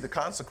live to see the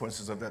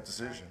consequences of that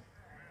decision.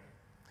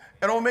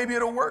 And maybe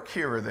it'll work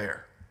here or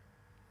there.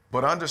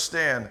 But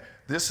understand,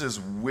 this is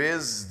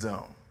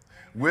wisdom.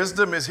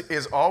 Wisdom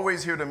is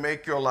always here to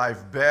make your life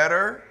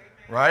better,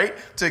 right?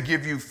 To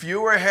give you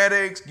fewer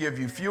headaches, give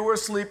you fewer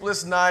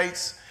sleepless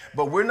nights.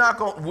 But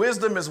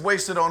wisdom is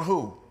wasted on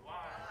who?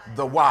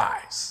 The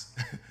wise.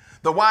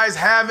 The wise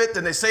have it,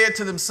 then they say it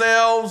to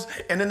themselves,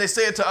 and then they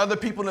say it to other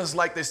people, and it's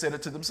like they said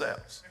it to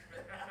themselves.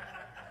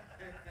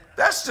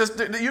 That's just,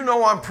 you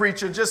know I'm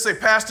preaching. Just say,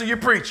 Pastor, you're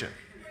preaching.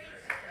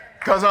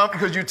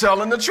 Because you're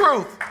telling the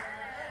truth.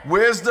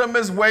 Wisdom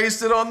is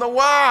wasted on the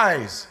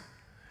wise.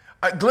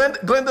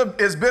 Glenda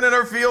has been in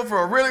her field for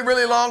a really,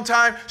 really long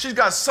time. She's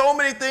got so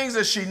many things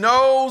that she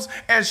knows,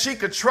 and she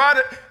could try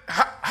to,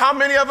 how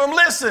many of them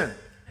listen?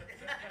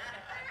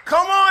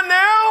 Come on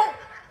now.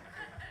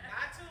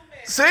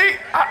 See,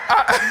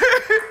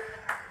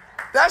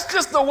 that's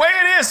just the way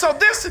it is. So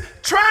this,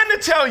 trying to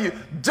tell you,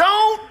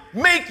 don't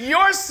make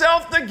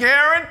yourself the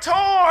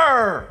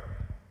guarantor.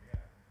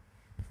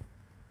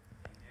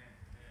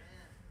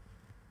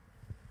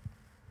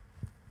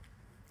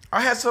 I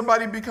had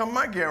somebody become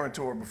my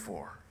guarantor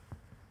before.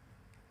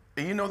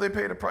 And you know they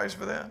paid a price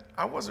for that?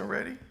 I wasn't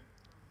ready.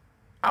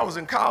 I was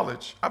in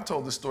college. I've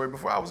told this story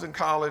before. I was in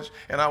college,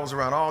 and I was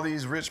around all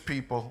these rich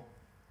people.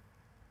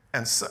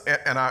 There's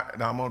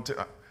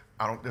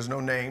no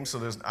name,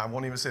 so I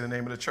won't even say the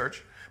name of the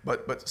church.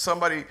 But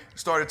somebody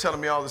started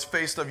telling me all this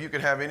faith stuff. You could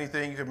have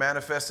anything, you could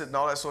manifest it and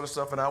all that sort of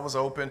stuff. And I was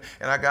open,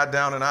 and I got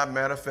down and I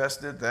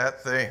manifested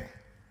that thing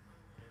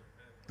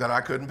that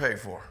I couldn't pay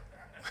for.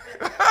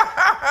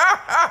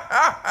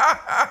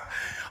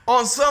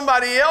 On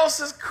somebody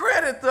else's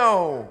credit,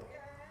 though.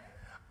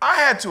 I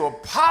had to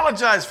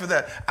apologize for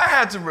that. I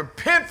had to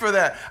repent for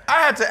that.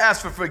 I had to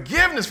ask for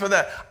forgiveness for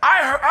that.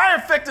 I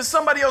affected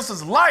somebody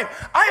else's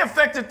life. I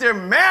affected their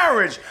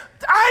marriage.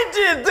 I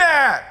did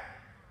that.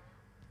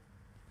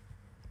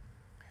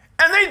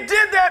 And they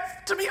did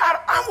that to me.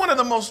 I'm one of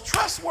the most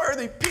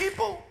trustworthy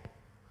people.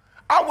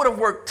 I would have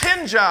worked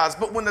 10 jobs,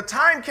 but when the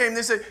time came,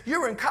 they said,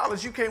 you're in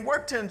college, you can't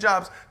work 10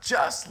 jobs.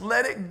 Just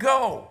let it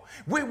go.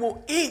 We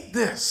will eat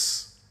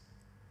this.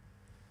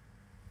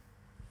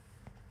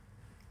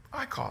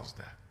 I caused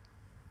that.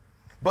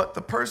 But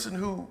the person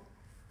who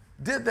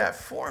did that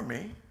for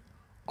me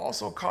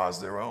also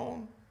caused their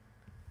own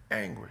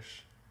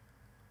anguish.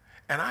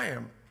 and I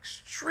am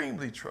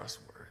extremely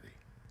trustworthy.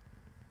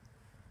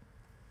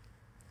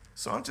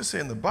 So I'm just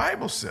saying the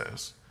Bible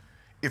says,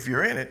 if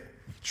you're in it,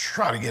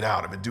 try to get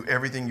out of it. Do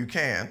everything you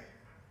can.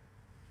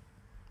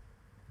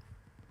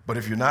 But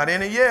if you're not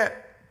in it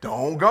yet,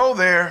 don't go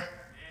there.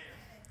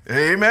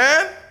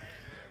 Amen?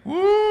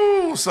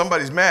 Woo,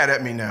 somebody's mad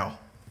at me now.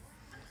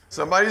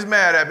 Somebody's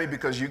mad at me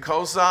because you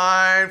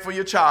co-signed for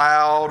your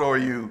child or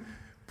you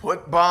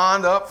put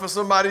bond up for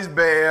somebody's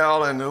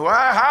bail. And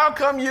how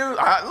come you,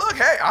 look,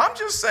 hey, I'm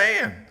just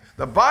saying.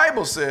 The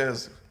Bible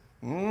says,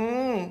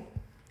 might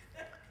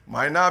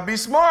not be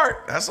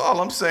smart. That's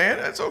all I'm saying.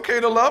 It's okay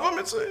to love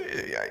them.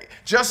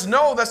 Just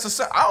know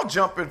I'll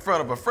jump in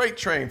front of a freight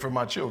train for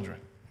my children.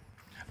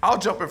 I'll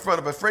jump in front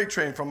of a freight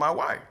train for my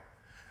wife.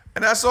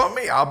 And that's on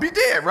me. I'll be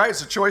dead, right?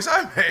 It's a choice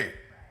I made.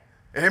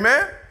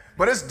 Amen?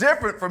 But it's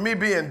different for me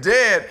being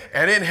dead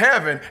and in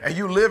heaven and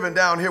you living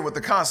down here with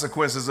the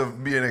consequences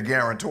of being a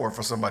guarantor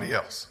for somebody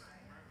else.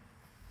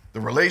 The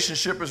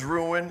relationship is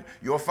ruined.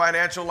 Your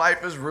financial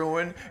life is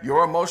ruined.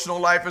 Your emotional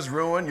life is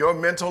ruined. Your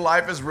mental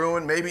life is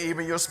ruined. Maybe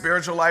even your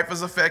spiritual life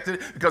is affected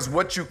because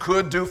what you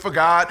could do for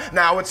God,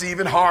 now it's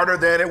even harder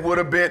than it would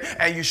have been.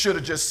 And you should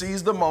have just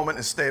seized the moment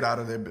and stayed out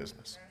of their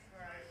business.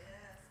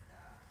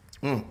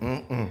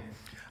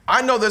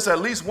 I know there's at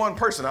least one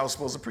person I was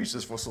supposed to preach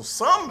this for. So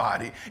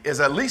somebody is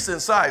at least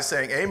inside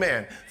saying,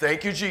 amen.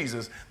 Thank you,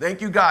 Jesus.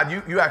 Thank you,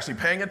 God. You actually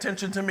paying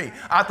attention to me.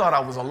 I thought I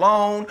was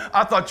alone.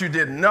 I thought you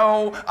didn't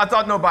know. I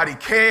thought nobody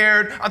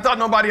cared. I thought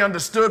nobody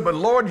understood. But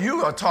Lord,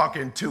 you are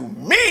talking to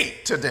me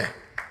today.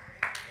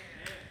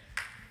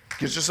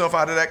 Get yourself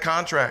out of that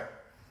contract.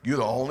 You're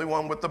the only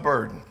one with the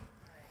burden.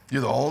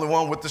 You're the only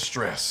one with the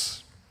stress.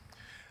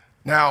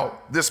 Now,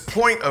 this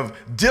point of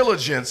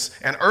diligence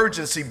and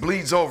urgency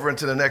bleeds over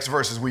into the next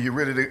verses. Were you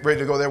ready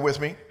to go there with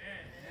me?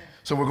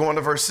 So we're going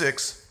to verse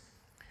 6,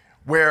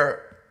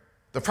 where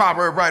the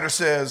proverb writer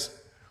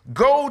says,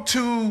 go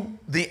to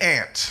the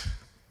ant,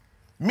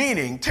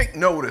 meaning take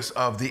notice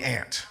of the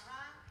ant.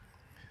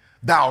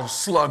 Thou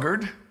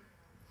sluggard.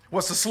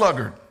 What's a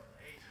sluggard?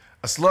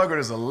 A sluggard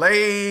is a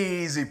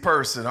lazy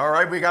person. All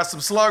right, we got some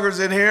sluggards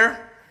in here.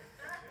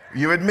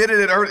 You admitted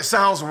it early. It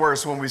sounds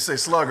worse when we say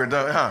sluggard,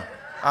 doesn't it, huh?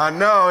 I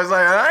know, it's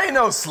like, I ain't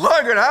no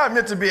sluggard. I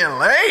admit to being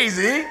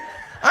lazy.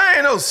 I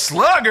ain't no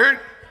sluggard.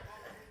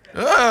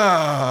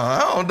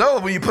 I don't know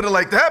when you put it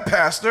like that,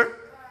 Pastor.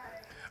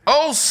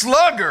 Oh,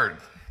 sluggard.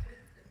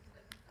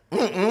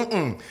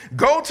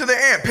 Go to the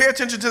ant. Pay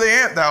attention to the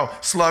ant, thou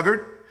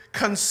sluggard.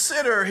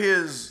 Consider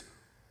his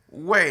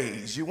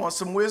ways. You want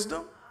some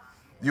wisdom?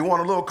 You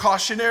want a little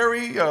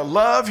cautionary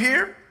love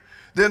here?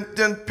 Then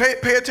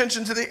pay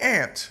attention to the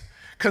ant.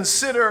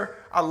 Consider,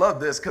 I love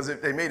this because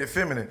they made it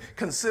feminine.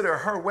 Consider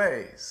her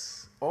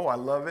ways. Oh, I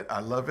love it. I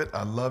love it.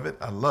 I love it.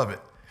 I love it.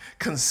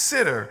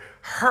 Consider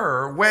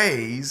her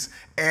ways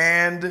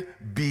and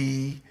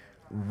be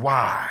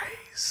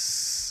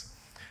wise.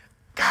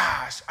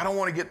 Gosh, I don't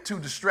want to get too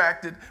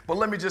distracted, but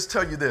let me just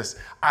tell you this.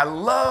 I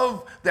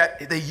love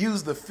that they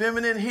use the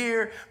feminine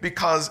here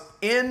because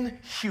in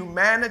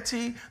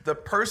humanity, the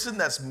person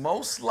that's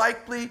most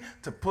likely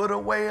to put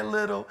away a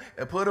little,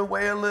 and put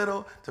away a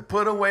little, to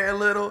put away a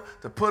little,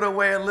 to put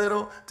away a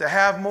little, to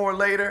have more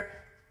later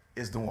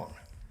is the woman.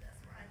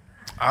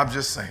 I'm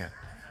just saying.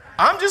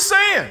 I'm just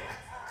saying.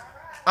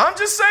 I'm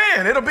just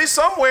saying. It'll be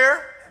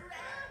somewhere.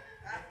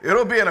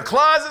 It'll be in a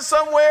closet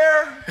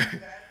somewhere.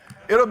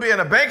 It'll be in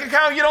a bank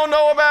account you don't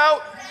know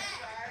about.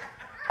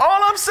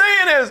 All I'm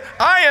saying is,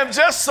 I am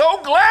just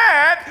so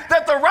glad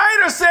that the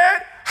writer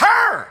said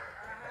her.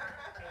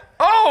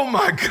 Oh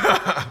my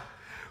God.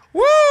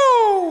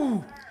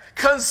 Woo!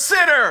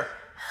 Consider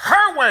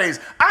her ways.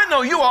 I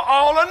know you are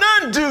all or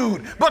none,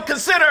 dude, but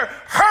consider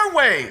her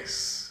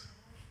ways.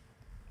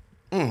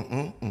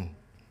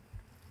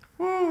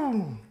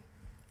 Woo.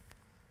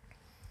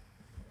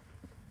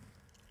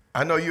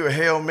 I know you're a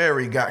Hail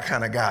Mary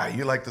kind of guy.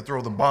 You like to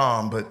throw the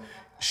bomb, but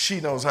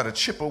she knows how to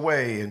chip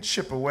away and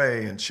chip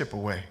away and chip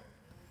away.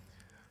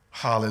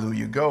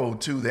 Hallelujah. Go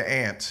to the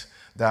ant,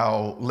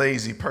 thou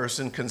lazy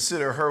person.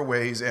 Consider her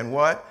ways and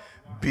what?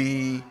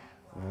 Be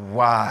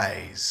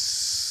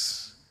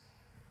wise.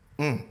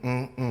 You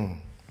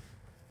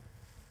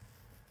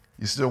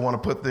still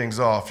want to put things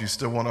off. You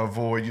still want to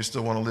avoid. You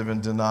still want to live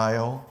in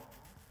denial.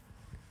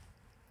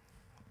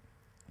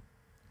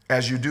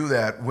 As you do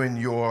that, when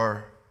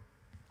your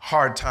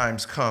hard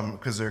times come,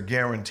 because they're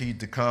guaranteed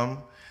to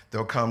come,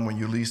 they'll come when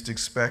you least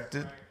expect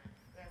it.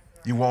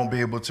 You won't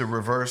be able to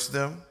reverse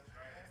them.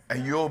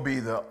 And you'll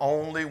be the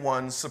only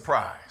one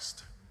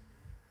surprised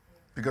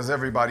because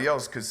everybody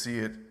else could see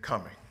it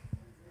coming.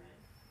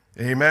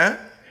 Amen?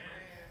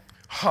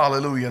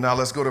 Hallelujah. Now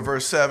let's go to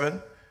verse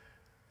 7.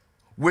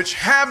 Which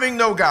having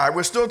no guide,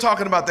 we're still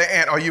talking about the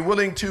ant. Are you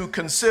willing to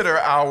consider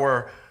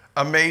our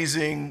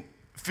amazing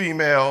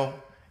female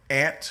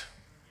ant?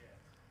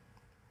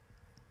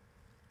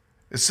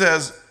 It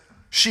says,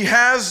 she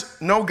has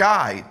no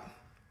guide,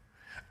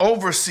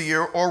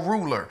 overseer, or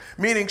ruler,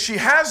 meaning she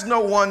has no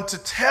one to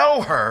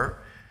tell her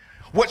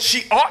what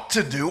she ought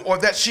to do or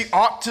that she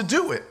ought to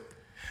do it.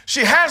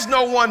 She has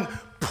no one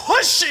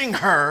pushing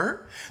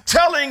her,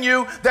 telling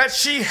you that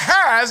she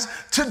has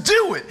to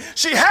do it.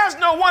 She has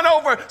no one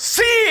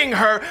overseeing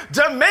her,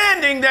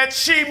 demanding that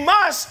she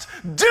must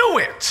do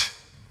it.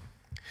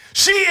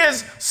 She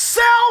is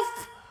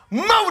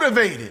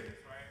self-motivated.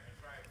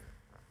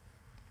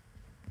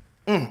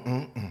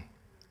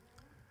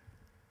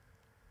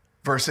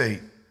 Verse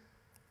 8.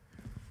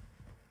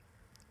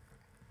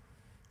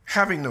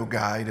 Having no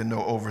guide and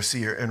no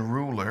overseer and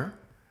ruler,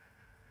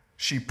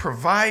 she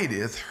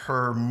provideth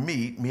her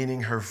meat,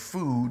 meaning her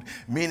food,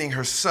 meaning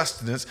her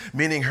sustenance,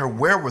 meaning her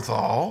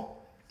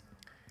wherewithal,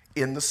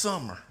 in the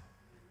summer,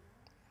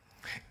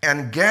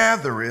 and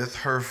gathereth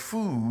her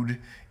food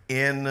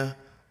in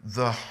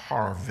the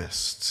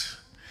harvest.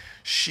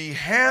 She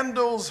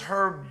handles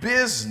her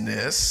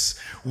business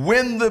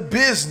when the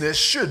business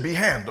should be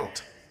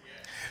handled.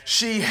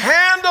 She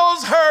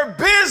handles her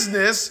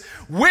business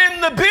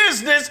when the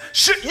business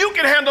should. You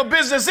can handle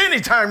business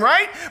anytime,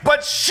 right?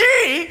 But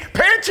she,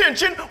 pay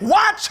attention,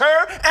 watch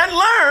her and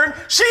learn.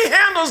 She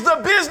handles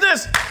the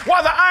business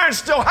while the iron's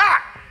still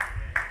hot.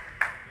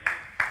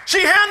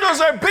 She handles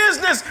her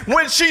business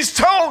when she's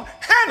told,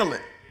 handle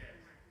it.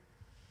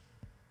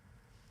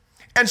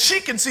 And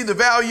she can see the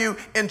value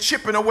in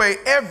chipping away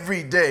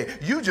every day.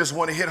 You just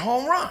want to hit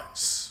home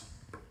runs.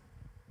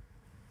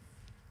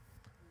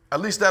 At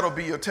least that'll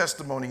be your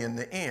testimony in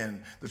the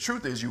end. The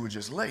truth is you were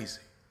just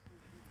lazy.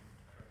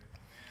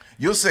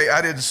 You'll say,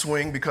 I didn't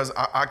swing because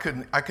I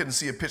couldn't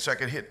see a pitch I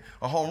could hit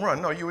a home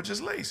run. No, you were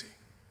just lazy.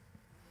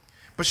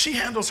 But she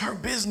handles her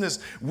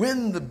business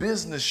when the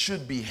business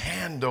should be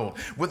handled,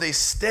 with a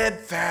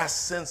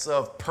steadfast sense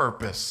of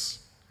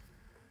purpose.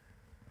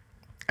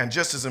 And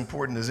just as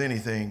important as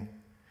anything,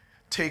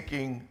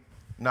 taking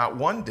not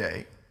one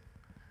day,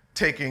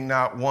 taking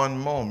not one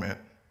moment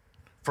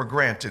for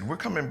granted. We're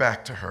coming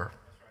back to her.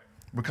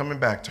 We're coming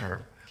back to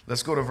her.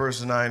 Let's go to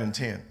verses 9 and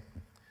 10.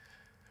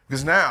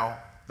 Because now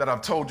that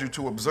I've told you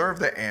to observe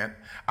the ant,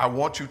 I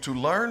want you to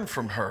learn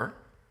from her.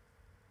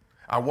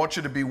 I want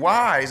you to be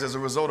wise as a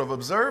result of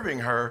observing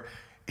her.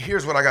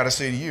 Here's what I got to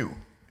say to you.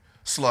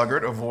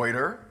 Sluggard,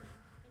 avoider,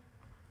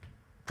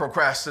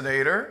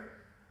 procrastinator,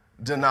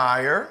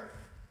 denier.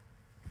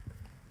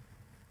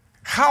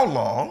 How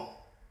long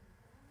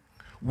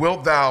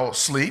wilt thou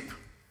sleep,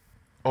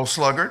 O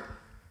sluggard?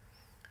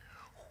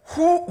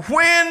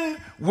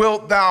 When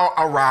wilt thou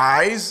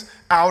arise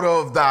out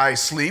of thy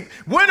sleep?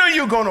 When are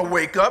you going to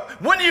wake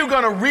up? When are you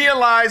going to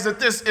realize that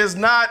this is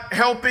not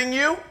helping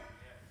you?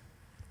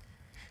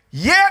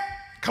 Yet,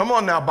 come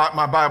on now,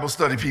 my Bible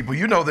study people,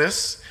 you know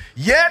this.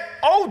 Yet,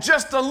 oh,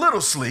 just a little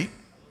sleep,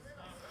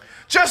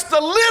 just a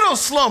little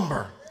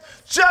slumber,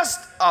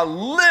 just a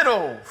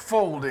little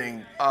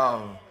folding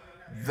of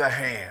the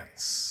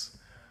hands.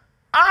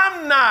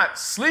 I'm not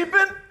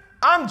sleeping,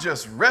 I'm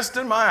just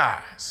resting my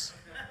eyes.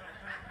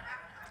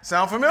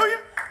 Sound familiar?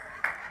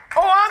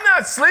 Oh, I'm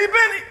not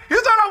sleeping.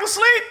 You thought I was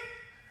asleep?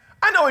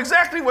 I know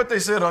exactly what they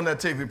said on that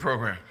TV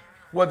program.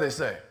 What'd they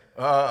say?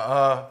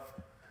 I'm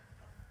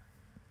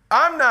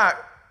not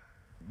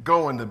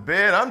going to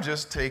bed. I'm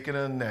just taking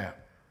a nap.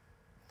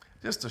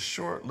 Just a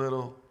short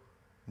little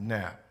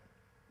nap.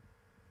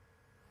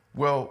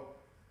 Well,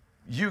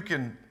 you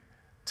can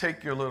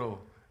take your little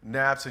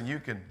naps and you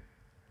can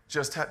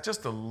just have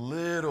just a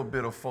little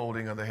bit of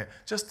folding of the hand,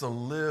 just a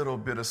little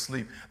bit of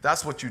sleep.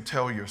 That's what you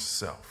tell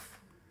yourself.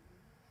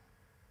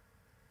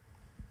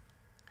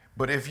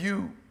 But if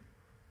you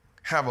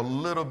have a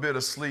little bit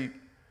of sleep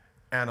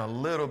and a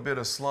little bit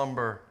of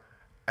slumber,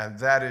 and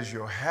that is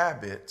your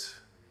habit,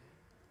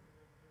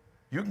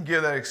 you can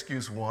give that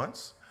excuse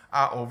once.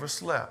 I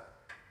overslept.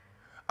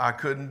 I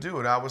couldn't do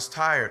it. I was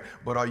tired.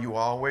 But are you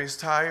always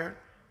tired?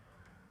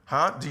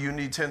 Huh? Do you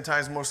need 10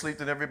 times more sleep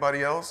than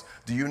everybody else?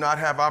 Do you not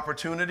have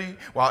opportunity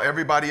while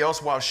everybody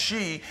else, while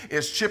she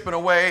is chipping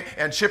away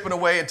and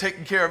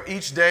taking care of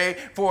each day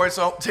for its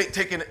own,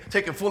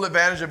 taking full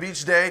advantage of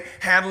each day,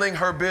 handling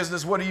her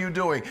business? What are you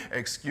doing?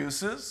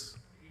 Excuses?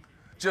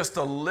 Just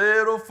a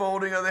little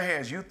folding of the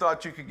hands. You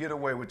thought you could get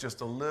away with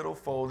just a little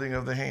folding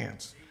of the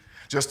hands.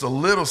 Just a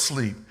little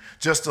sleep.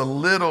 Just a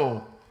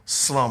little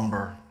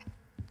slumber.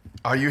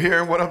 Are you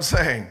hearing what I'm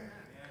saying?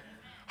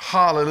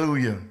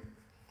 Hallelujah.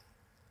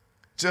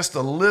 Just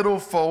a little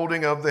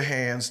folding of the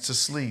hands to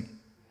sleep.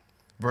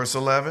 Verse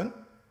 11,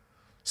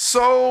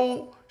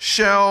 so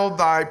shall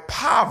thy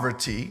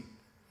poverty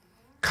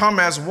come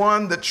as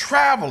one that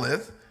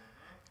traveleth,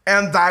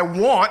 and thy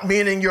want,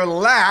 meaning your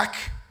lack,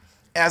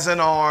 as an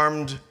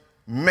armed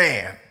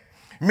man.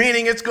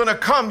 Meaning it's going to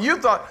come. You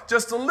thought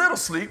just a little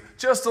sleep,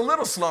 just a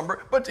little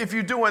slumber, but if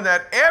you're doing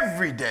that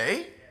every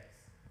day,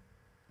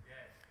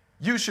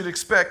 you should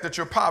expect that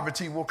your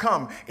poverty will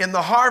come. In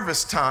the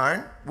harvest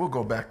time, we'll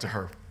go back to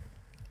her.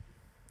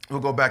 We'll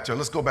go back to her.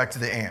 Let's go back to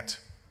the ant.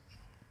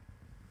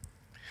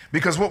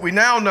 Because what we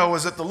now know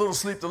is that the little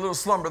sleep, the little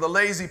slumber, the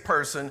lazy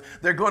person,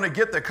 they're going to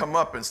get their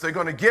comeuppance. They're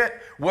going to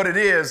get what it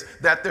is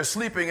that they're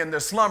sleeping and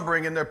they're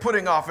slumbering and they're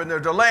putting off and they're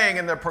delaying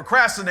and they're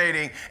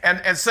procrastinating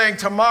and saying,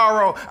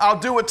 tomorrow, I'll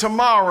do it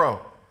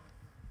tomorrow.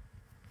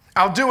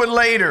 I'll do it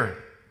later.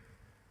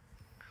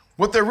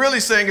 What they're really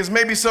saying is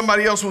maybe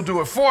somebody else will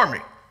do it for me.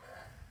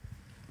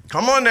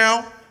 Come on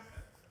now.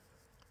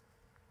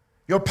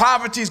 Your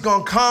poverty is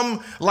going to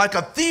come like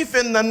a thief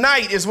in the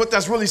night is what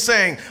that's really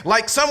saying.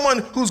 Like someone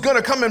who's going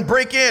to come and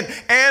break in,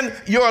 and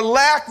your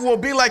lack will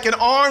be like an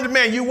armed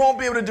man. You won't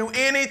be able to do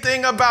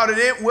anything about it.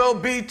 It will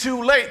be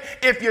too late.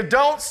 If you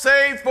don't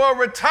save for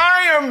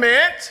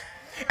retirement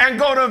and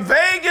go to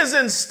Vegas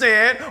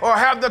instead, or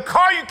have the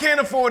car you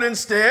can't afford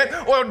instead,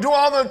 or do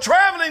all the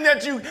traveling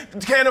that you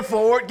can't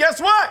afford,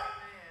 guess what?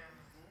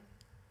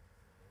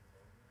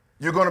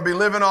 You're going to be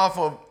living off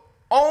of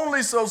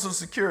only Social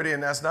Security,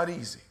 and that's not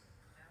easy.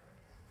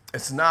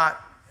 It's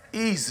not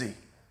easy.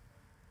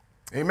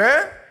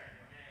 Amen?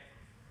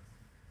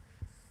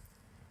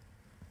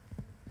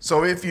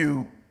 So if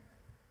you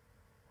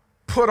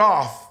put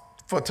off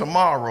for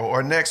tomorrow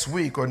or next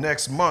week or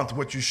next month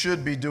what you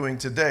should be doing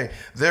today,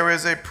 there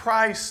is a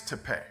price to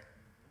pay.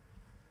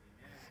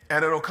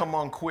 And it'll come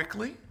on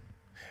quickly,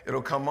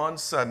 it'll come on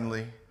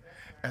suddenly,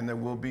 and there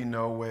will be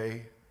no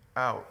way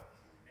out.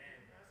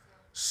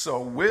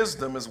 So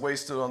wisdom is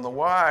wasted on the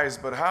wise,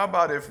 but how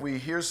about if we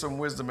hear some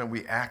wisdom and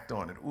we act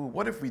on it? Ooh,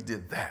 what if we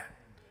did that?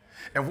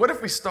 And what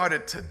if we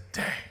started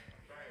today?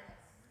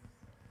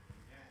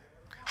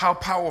 How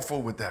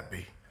powerful would that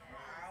be?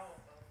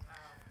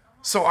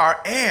 So our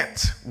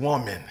ant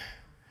woman,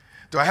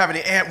 do I have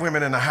any ant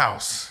women in the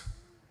house?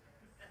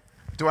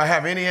 Do I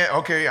have any?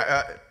 Okay,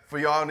 for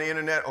y'all on the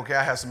internet, okay,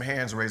 I have some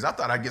hands raised. I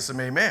thought I'd get some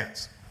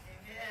amens.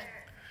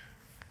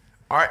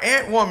 Our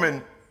ant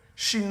woman,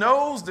 she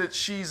knows that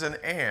she's an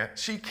ant.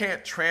 She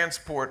can't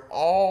transport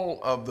all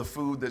of the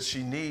food that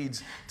she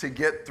needs to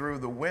get through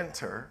the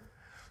winter.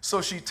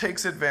 So she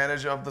takes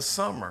advantage of the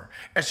summer.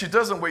 And she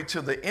doesn't wait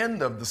till the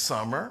end of the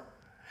summer.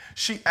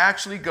 She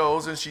actually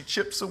goes and she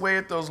chips away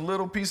at those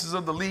little pieces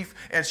of the leaf,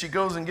 and she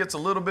goes and gets a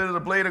little bit of the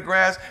blade of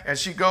grass, and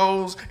she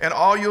goes, and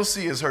all you'll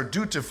see is her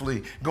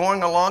dutifully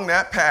going along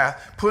that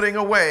path, putting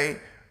away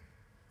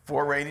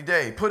for a rainy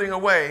day, putting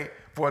away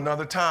for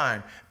another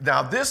time.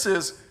 Now this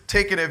is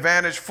taking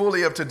advantage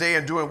fully of today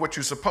and doing what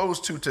you're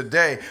supposed to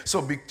today.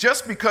 So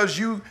just because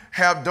you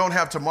don't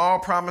have tomorrow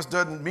promised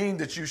doesn't mean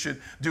that you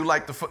should do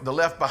like the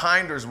left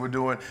behinders were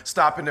doing,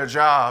 stopping their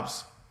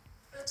jobs,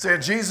 saying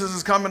Jesus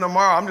is coming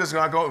tomorrow. I'm just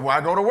going to go. Why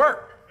go to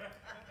work?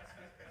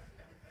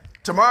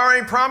 Tomorrow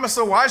ain't promised,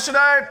 so why should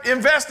I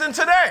invest in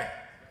today?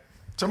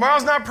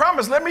 Tomorrow's not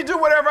promised. Let me do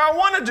whatever I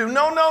want to do.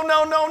 No, no,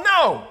 no, no,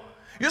 no.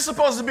 You're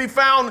supposed to be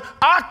found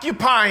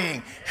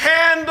occupying,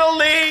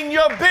 handling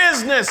your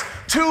business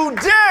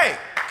today.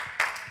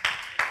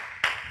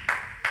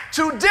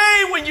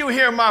 Today, when you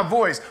hear my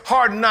voice,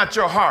 harden not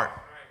your heart.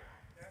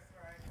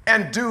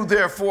 And do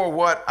therefore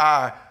what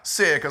I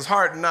said, because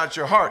harden not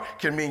your heart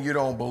can mean you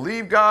don't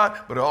believe God,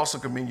 but it also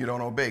can mean you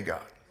don't obey God.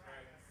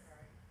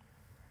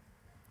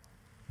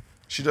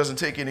 She doesn't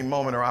take any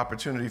moment or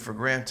opportunity for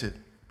granted.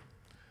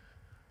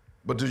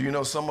 But do you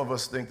know some of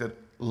us think that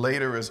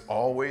later is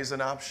always an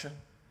option?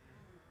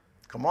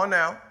 Come on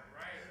now.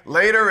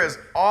 Later is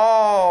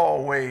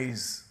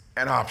always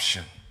an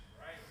option.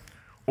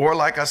 Or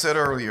like I said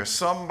earlier,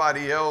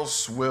 somebody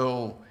else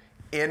will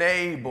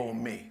enable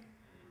me.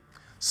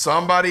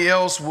 Somebody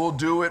else will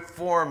do it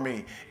for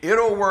me.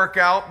 It'll work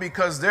out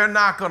because they're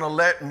not going to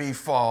let me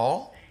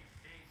fall.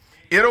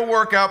 It'll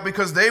work out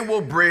because they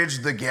will bridge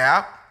the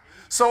gap.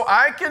 So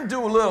I can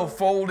do a little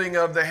folding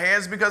of the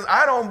hands because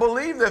I don't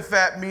believe that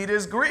fat meat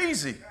is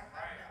greasy.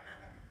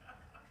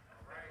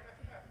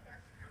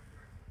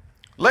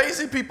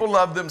 Lazy people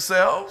love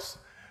themselves.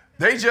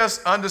 They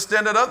just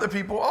understand that other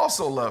people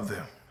also love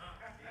them.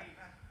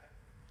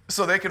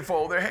 So they can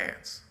fold their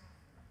hands.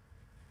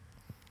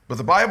 But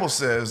the Bible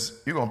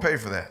says you're going to pay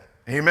for that.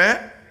 Amen?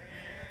 Amen?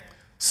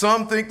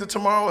 Some think that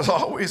tomorrow is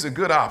always a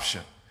good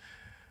option.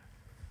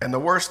 And the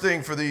worst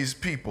thing for these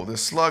people,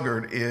 this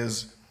sluggard,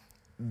 is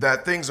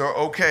that things are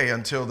okay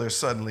until they're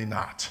suddenly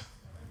not.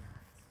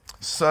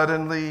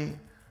 Suddenly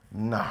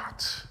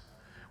not.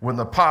 When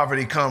the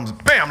poverty comes,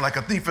 bam, like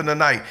a thief in the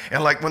night.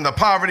 And like when the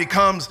poverty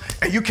comes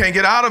and you can't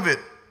get out of it.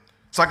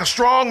 It's like a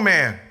strong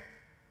man.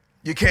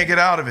 You can't get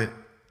out of it.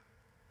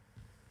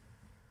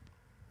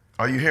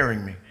 Are you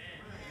hearing me?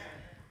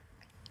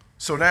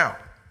 So now,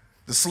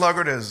 the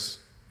sluggard has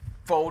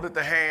folded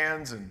the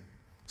hands and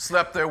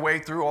slept their way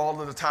through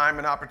all of the time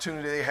and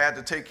opportunity they had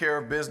to take care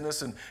of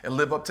business and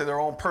live up to their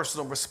own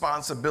personal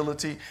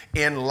responsibility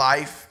in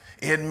life,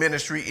 in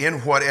ministry, in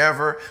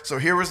whatever. So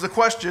here is the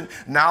question.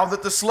 Now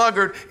that the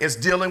sluggard is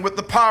dealing with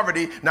the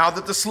poverty, now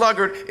that the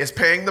sluggard is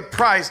paying the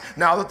price,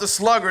 now that the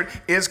sluggard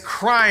is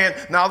crying,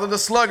 now that the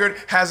sluggard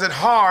has it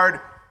hard,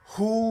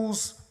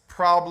 whose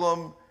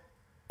problem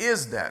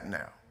is that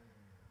now?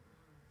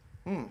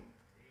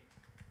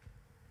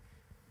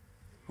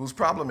 Whose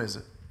problem is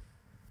it?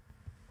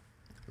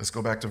 Let's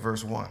go back to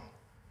verse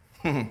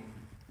 1.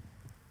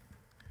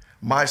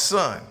 My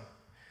son,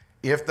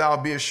 if thou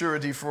be a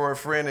surety for a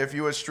friend, if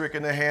you are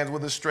stricken in hands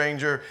with a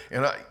stranger,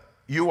 and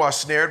you are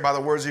snared by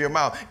the words of your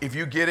mouth. If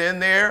you get in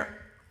there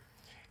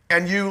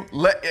and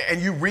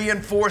you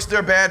reinforce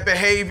their bad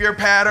behavior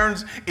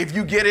patterns, if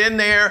you get in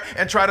there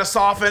and try to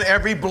soften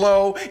every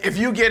blow, if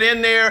you get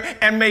in there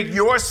and make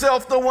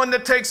yourself the one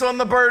that takes on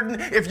the burden,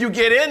 if you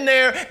get in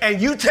there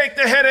and you take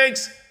the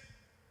headaches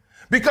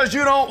because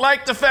you don't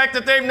like the fact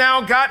that they've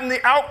now gotten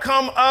the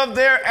outcome of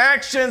their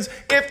actions,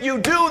 if you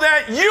do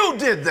that, you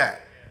did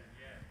that.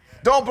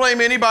 Don't blame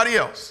anybody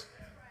else.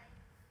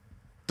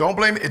 Don't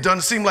blame it. It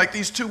doesn't seem like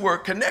these two were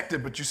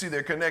connected, but you see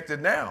they're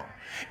connected now.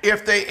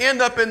 If they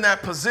end up in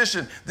that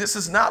position, this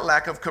is not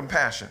lack of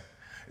compassion.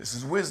 This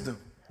is wisdom.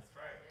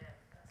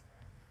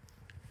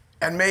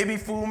 And maybe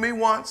fool me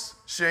once,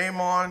 shame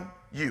on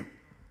you.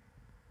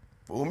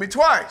 Fool me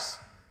twice,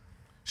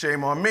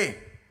 shame on me.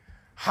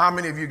 How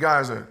many of you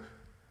guys are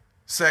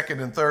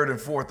second and third and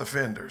fourth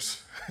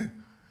offenders?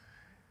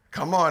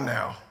 Come on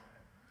now.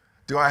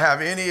 Do I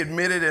have any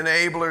admitted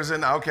enablers?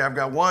 Okay, I've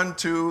got 1,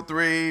 2,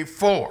 3,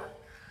 4.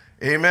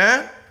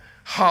 Amen?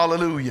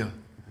 Hallelujah.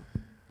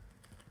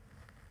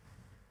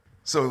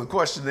 So the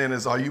question then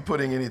is, are you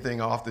putting anything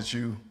off that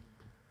you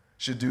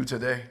should do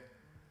today?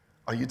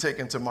 Are you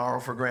taking tomorrow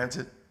for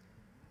granted?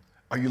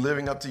 Are you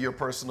living up to your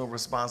personal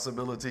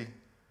responsibility?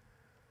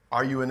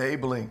 Are you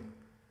enabling?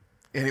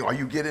 Are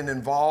you getting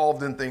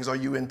involved in things? Are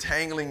you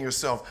entangling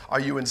yourself? Are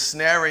you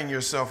ensnaring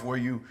yourself where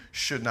you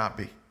should not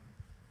be?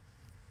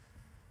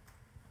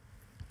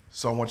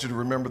 So I want you to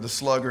remember the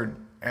sluggard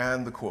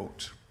and the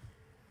quote.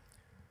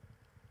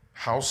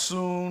 How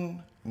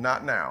soon,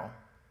 not now,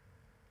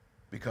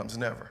 becomes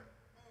never.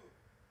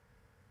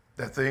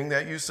 That thing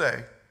that you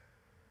say,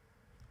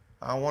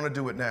 I don't want to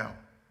do it now.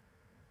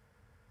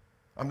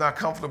 I'm not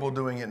comfortable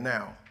doing it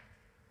now.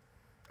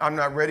 I'm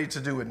not ready to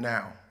do it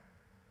now.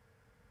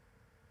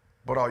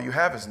 But all you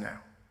have is now.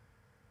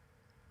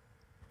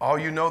 All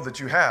you know that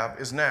you have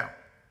is now.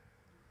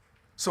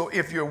 So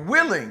if you're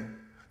willing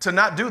to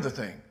not do the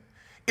thing,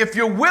 if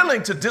you're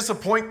willing to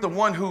disappoint the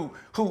one who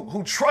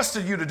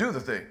trusted you to do the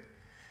thing,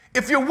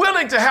 if you're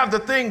willing to have the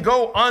thing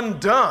go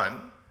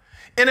undone,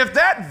 and if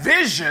that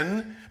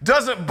vision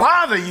doesn't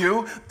bother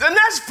you, then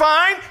that's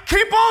fine.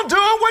 Keep on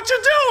doing what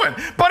you're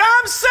doing. But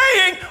I'm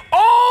saying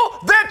all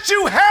that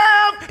you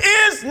have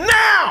is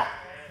now.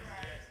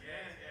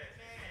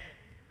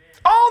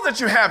 All that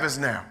you have is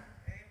now.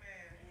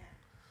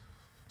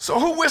 So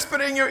who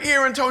whispered in your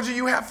ear and told you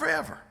you have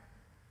forever?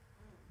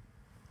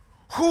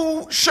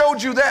 Who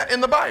showed you that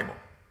in the Bible?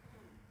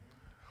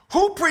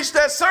 Who preached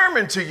that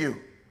sermon to you?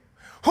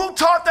 Who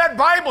taught that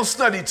Bible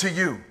study to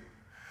you?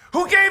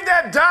 Who gave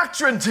that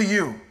doctrine to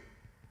you?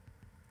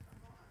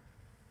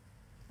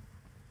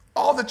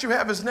 All that you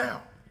have is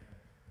now.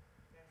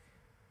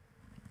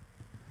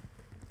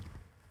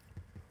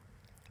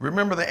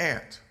 Remember the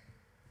ant.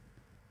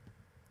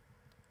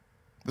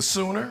 The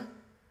sooner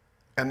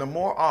and the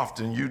more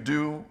often you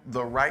do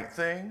the right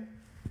thing,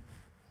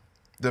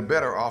 the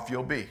better off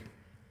you'll be.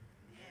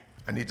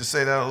 I need to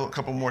say that a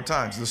couple more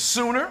times. The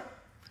sooner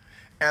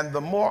and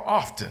the more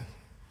often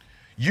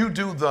you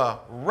do the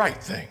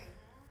right thing,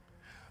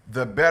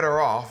 the better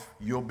off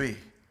you'll be.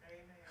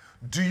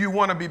 Do you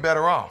want to be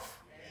better off?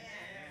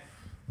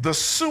 The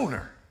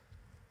sooner.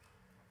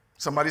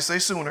 Somebody say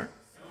sooner.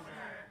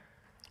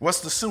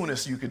 What's the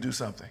soonest you could do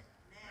something?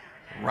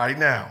 Right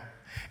now.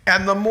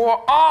 And the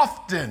more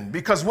often,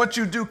 because what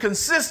you do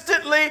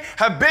consistently,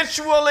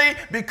 habitually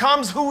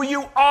becomes who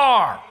you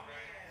are.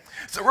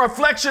 It's a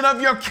reflection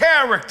of your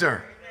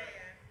character.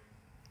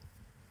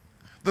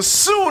 The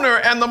sooner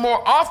and the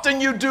more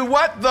often you do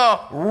what? The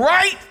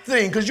right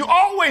thing, because you're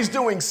always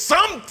doing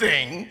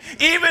something,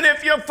 even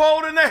if you're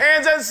folding the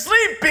hands and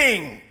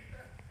sleeping.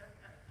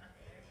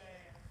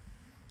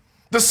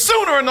 The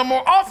sooner and the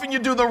more often you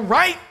do the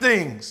right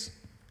things,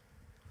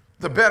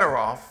 the better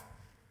off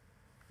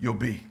you'll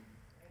be.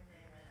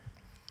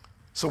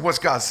 So what's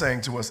God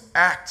saying to us?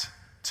 Act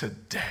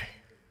today.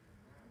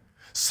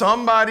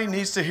 Somebody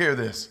needs to hear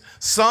this.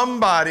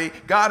 Somebody,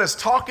 God is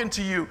talking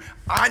to you.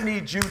 I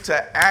need you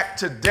to act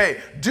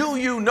today. Do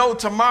you know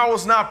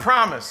tomorrow's not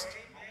promised?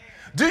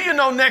 Do you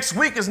know next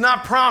week is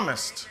not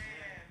promised?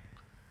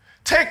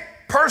 Take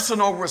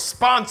personal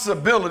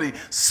responsibility.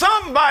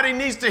 Somebody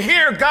needs to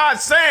hear God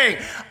saying,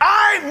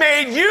 I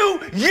made you,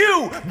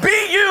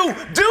 be you,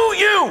 do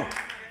you.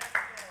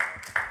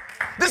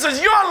 This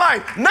is your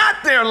life,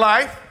 not their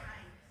life.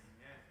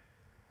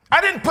 I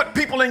didn't put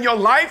people in your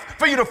life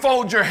for you to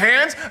fold your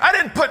hands. I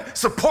didn't put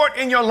support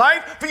in your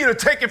life for you to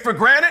take it for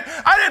granted.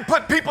 I didn't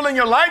put people in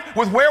your life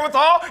with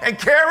wherewithal and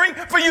caring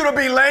for you to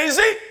be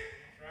lazy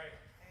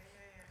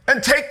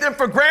and take them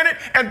for granted.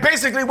 And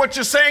basically what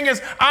you're saying is,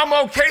 I'm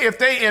okay if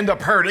they end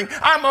up hurting.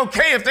 I'm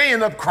okay if they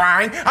end up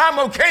crying. I'm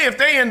okay if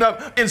they end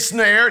up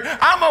ensnared.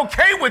 I'm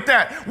okay with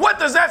that. What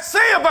does that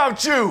say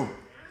about you?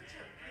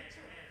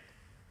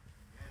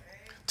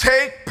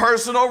 Take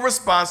personal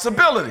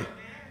responsibility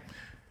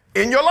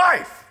in your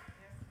life.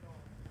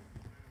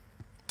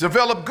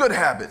 Develop good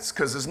habits,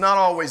 because it's not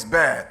always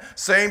bad.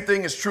 Same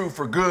thing is true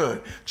for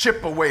good.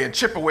 Chip away and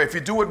chip away. If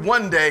you do it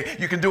one day,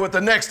 you can do it the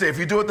next day. If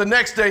you do it the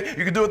next day,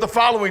 you can do it the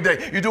following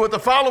day. You do it the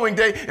following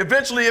day,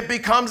 eventually it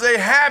becomes a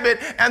habit,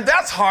 and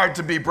that's hard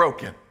to be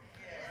broken.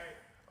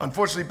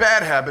 Unfortunately,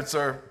 bad habits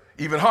are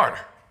even harder.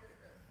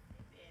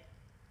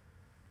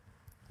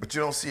 But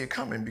you don't see it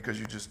coming because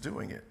you're just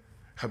doing it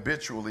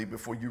habitually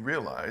before you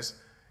realize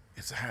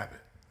it's a habit.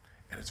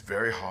 And it's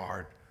very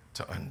hard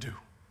to undo.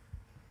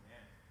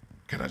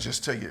 Can I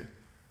just tell you,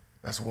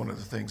 that's one of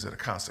the things that a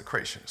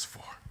consecration is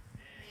for.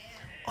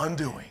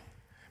 Undoing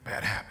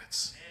bad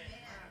habits.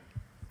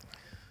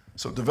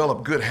 So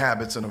develop good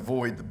habits and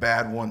avoid the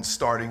bad ones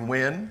starting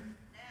when?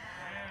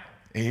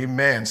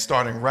 Amen.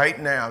 Starting right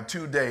now,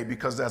 today,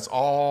 because that's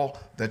all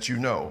that you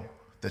know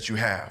that you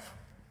have.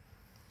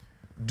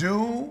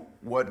 Do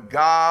what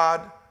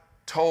God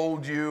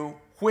told you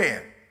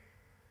when?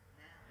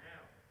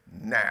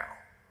 Now.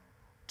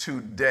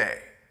 Today.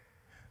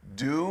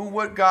 Do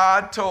what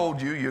God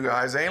told you. You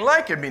guys ain't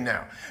liking me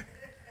now.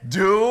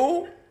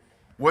 Do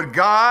what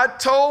God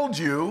told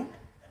you.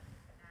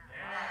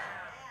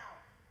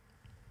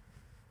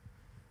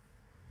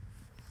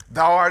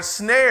 Thou art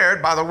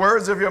snared by the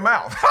words of your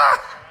mouth.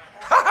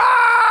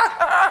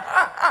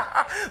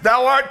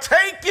 Thou art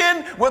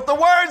taken with the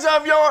words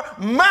of your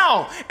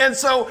mouth. And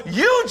so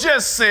you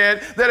just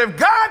said that if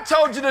God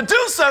told you to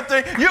do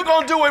something, you're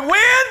going to do it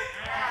when?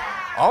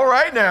 All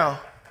right now.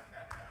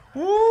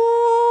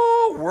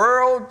 Woo,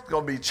 world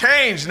going to be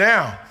changed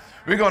now.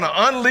 We're going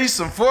to unleash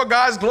some For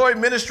God's Glory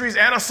Ministries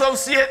and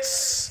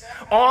associates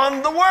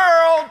on the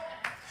world,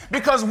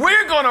 because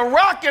we're going to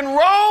rock and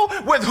roll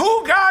with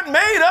who God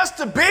made us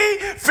to be,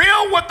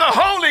 filled with the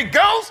Holy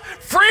Ghost,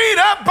 freed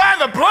up by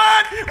the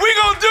blood. We're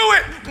going to do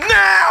it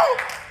now.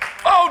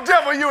 Oh,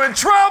 devil, you in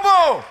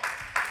trouble.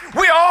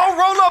 We all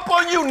roll up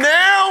on you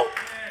now.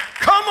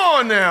 Come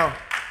on now.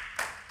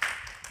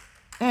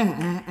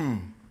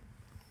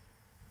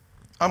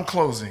 I'm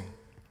closing.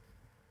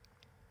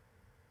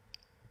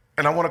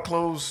 And I want to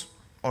close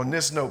on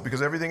this note,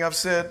 because everything I've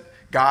said,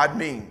 God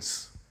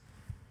means.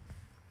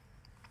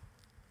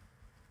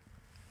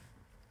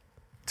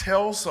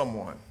 Tell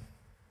someone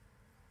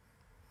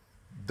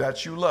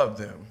that you love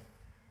them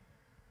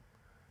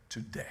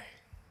today.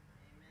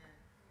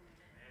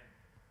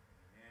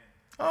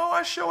 Oh,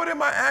 I show it in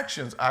my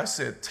actions. I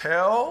said,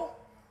 tell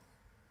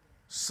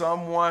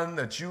someone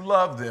that you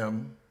love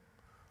them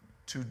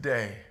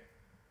today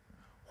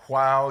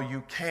while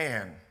you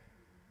can.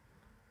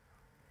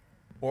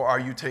 Or are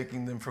you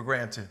taking them for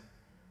granted?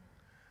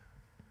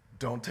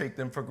 Don't take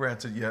them for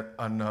granted yet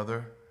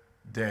another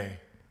day.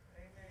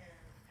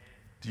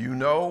 Do you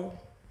know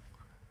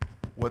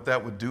what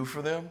that would do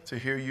for them to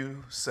hear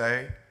you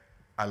say,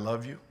 I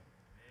love you?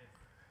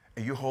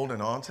 And you holding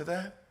on to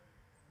that?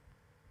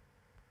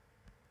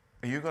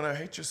 And you're going to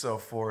hate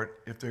yourself for it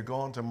if they're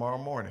gone tomorrow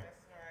morning.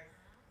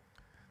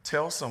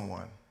 Tell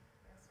someone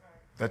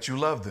that you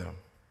love them.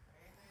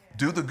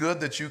 Do the good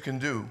that you can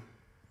do,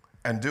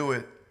 and do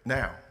it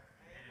now.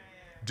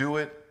 Do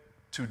it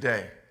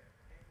today,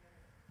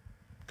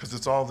 because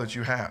it's all that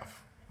you have.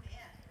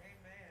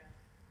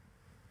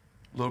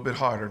 A little bit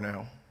harder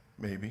now,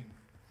 maybe.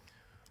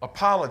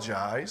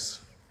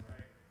 Apologize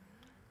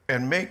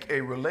and make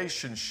a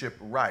relationship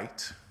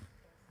right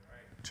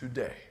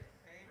today.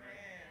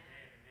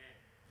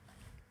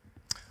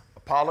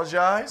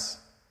 Apologize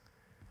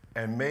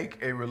and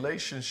make a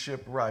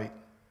relationship right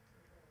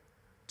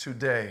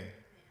today.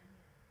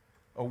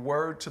 A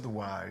word to the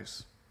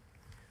wise.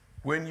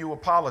 When you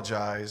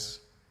apologize,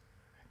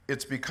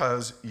 it's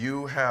because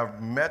you have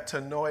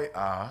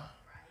metanoia,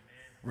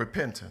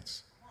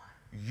 repentance.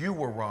 You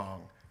were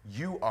wrong.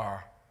 You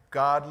are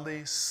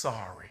godly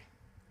sorry.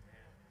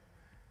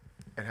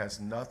 It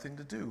has nothing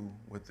to do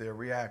with their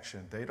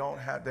reaction. They don't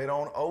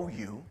owe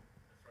you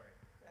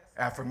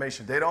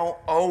affirmation. They don't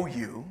owe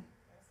you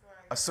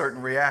a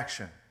certain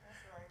reaction.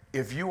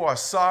 If you are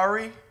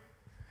sorry,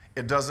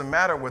 it doesn't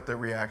matter what the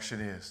reaction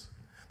is.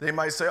 They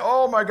might say,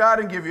 oh my God,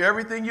 and give you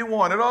everything you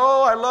wanted.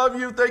 Oh, I love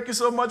you. Thank you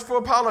so much for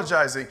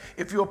apologizing.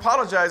 If you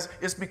apologize,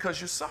 it's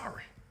because you're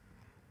sorry.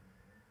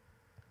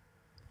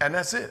 And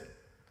that's it.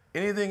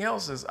 Anything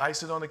else is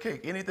icing on the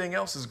cake. Anything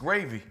else is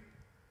gravy.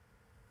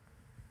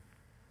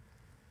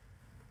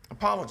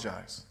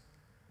 Apologize.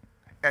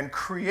 And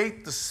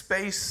create the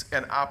space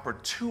and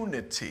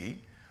opportunity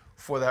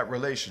for that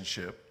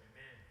relationship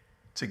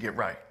to get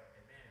right.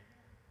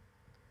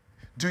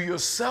 Do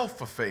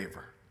yourself a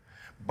favor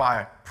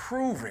by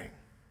proving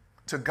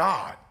to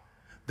God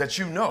that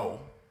you know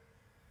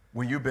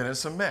when you've been in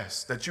some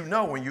mess, that you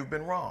know when you've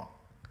been wrong.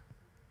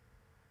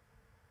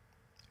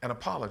 And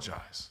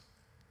apologize.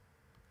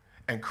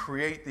 And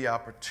create the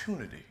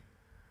opportunity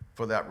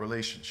for that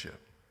relationship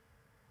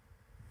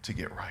to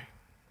get right.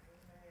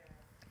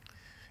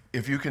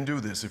 If you can do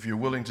this, if you're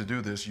willing to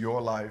do this, your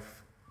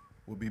life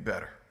will be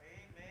better.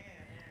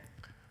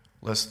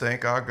 Let's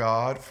thank our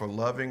God for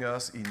loving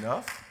us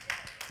enough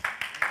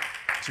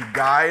to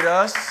guide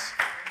us,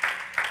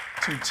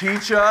 to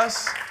teach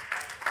us,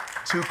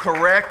 to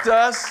correct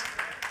us,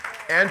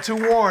 and to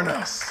warn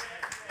us.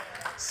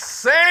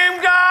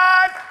 Same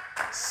God,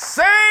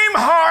 same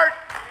heart,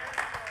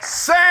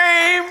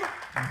 same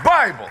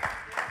Bible.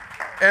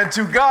 And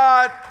to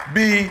God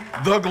be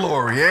the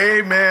glory.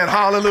 Amen.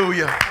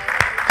 Hallelujah.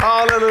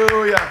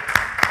 Hallelujah.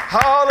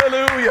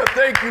 Hallelujah.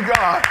 Thank you,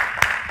 God.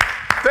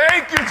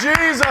 Thank you,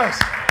 Jesus.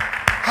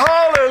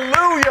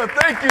 Hallelujah.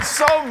 Thank you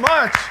so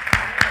much.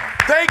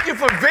 Thank you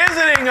for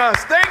visiting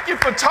us. Thank you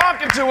for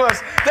talking to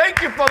us.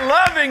 Thank you for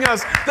loving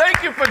us.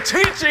 Thank you for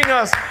teaching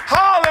us.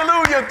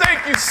 Hallelujah.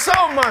 Thank you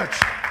so much.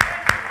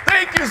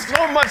 Thank you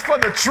so much for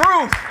the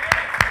truth.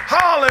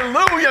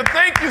 Hallelujah.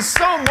 Thank you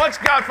so much,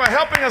 God, for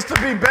helping us to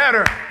be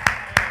better.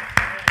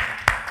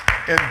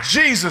 In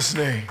Jesus'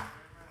 name.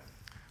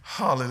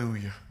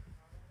 Hallelujah.